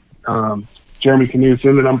Peterson, Jeremy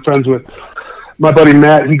Knudsen, and I'm friends with my buddy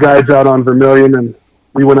Matt. He guides out on Vermilion, and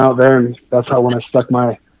we went out there, and that's how when I stuck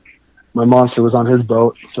my monster was on his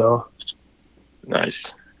boat. So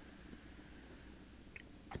nice.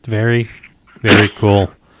 Very, very cool.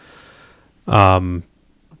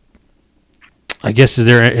 I guess is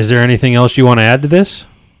there anything else you want to add to this?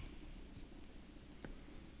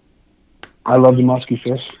 I love the musky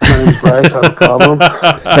fish. My name's Bryce. I have a problem.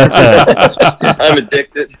 I'm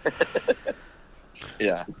addicted.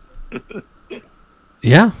 Yeah.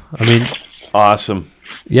 Yeah, I mean, awesome.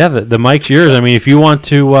 Yeah, the mic's yours. I mean, if you want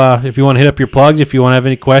to hit up your plugs, if you want to have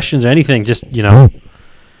any questions, anything, just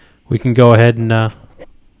we can go ahead and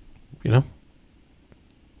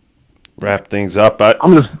wrap things up.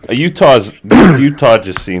 Utah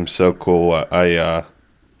just seems so cool. I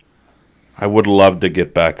would love to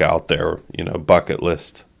get back out there. Bucket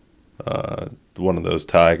list, one of those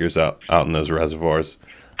tigers out in those reservoirs.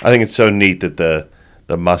 I think it's so neat that the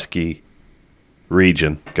Muskie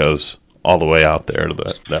region goes all the way out there to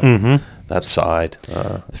that side.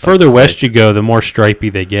 The further west you go, the more stripy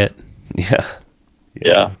they get. Yeah.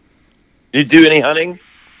 You do any hunting,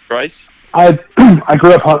 Bryce? I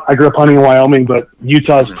grew up hunting in Wyoming, but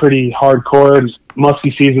Utah's pretty hardcore, and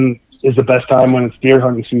muskie season is the best time when it's deer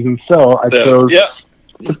hunting season. So I chose. Yeah,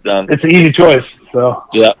 it's done. It's an easy choice. So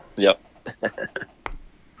Yep.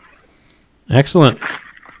 Excellent.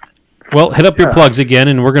 Well, hit up your plugs again,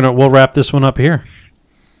 and we'll wrap this one up here.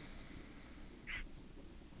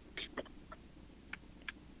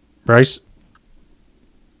 Bryce?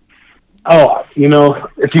 Oh,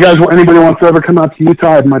 if anybody wants to ever come out to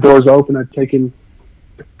Utah, my door's open. I've taken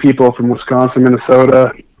people from Wisconsin,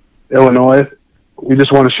 Minnesota, Illinois. We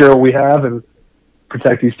just want to share what we have and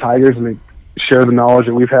protect these tigers and share the knowledge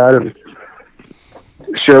that we've had and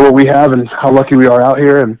share what we have and how lucky we are out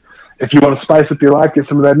here. And if you want to spice up your life, get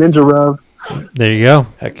some of that Ninja Rub. There you go.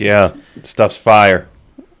 Heck yeah. Stuff's fire.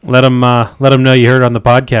 Let them know you heard it on the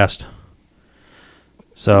podcast.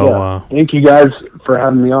 So, Yeah. Thank you guys for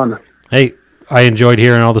having me on. hey, I enjoyed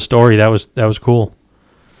hearing all the story. That was cool.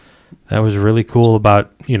 That was really cool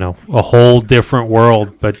about, a whole different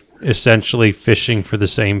world, but essentially fishing for the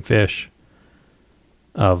same fish.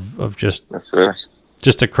 Of just That's it.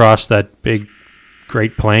 just across that big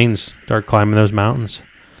Great Plains, start climbing those mountains.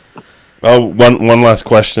 Oh, one last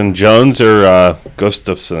question. Jones or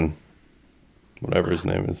Gustafson? Whatever his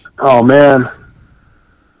name is. Oh, man.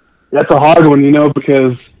 That's a hard one,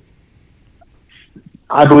 because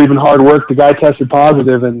I believe in hard work. The guy tested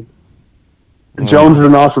positive, and Jones is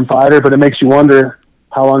an awesome fighter, but it makes you wonder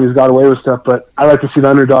how long he's got away with stuff. But I like to see the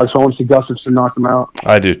underdogs, so I want to see Gustafson knock him out.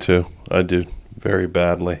 I do too. I do very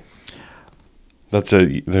badly. There's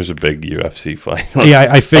a big UFC fight. Yeah,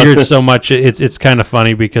 I figured so much. It's kind of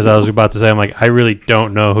funny because I was about to say, I'm like, I really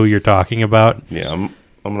don't know who you're talking about. Yeah, I'm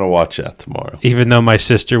gonna watch that tomorrow. Even though my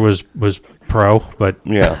sister was pro, but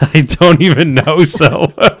Yeah. I don't even know.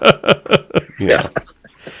 So, Yeah.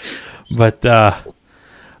 but all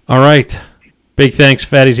right. Big thanks,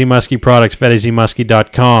 Fatty Z Muskie Products,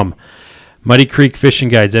 fattyzmuskie.com, Muddy Creek Fishing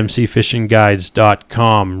Guides,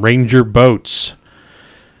 mcfishingguides.com, Ranger Boats.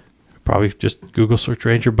 Probably just Google search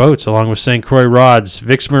Ranger Boats, along with St. Croix Rods,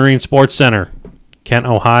 Vicks Marine Sports Center, Kent,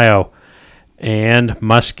 Ohio, and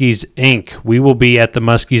Muskies Inc. We will be at the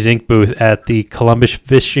Muskies Inc. booth at the Columbus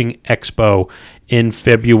Fishing Expo in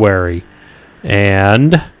February.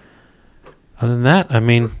 And other than that, I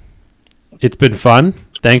mean, it's been fun.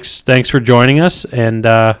 Thanks for joining us, and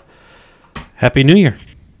Happy New Year.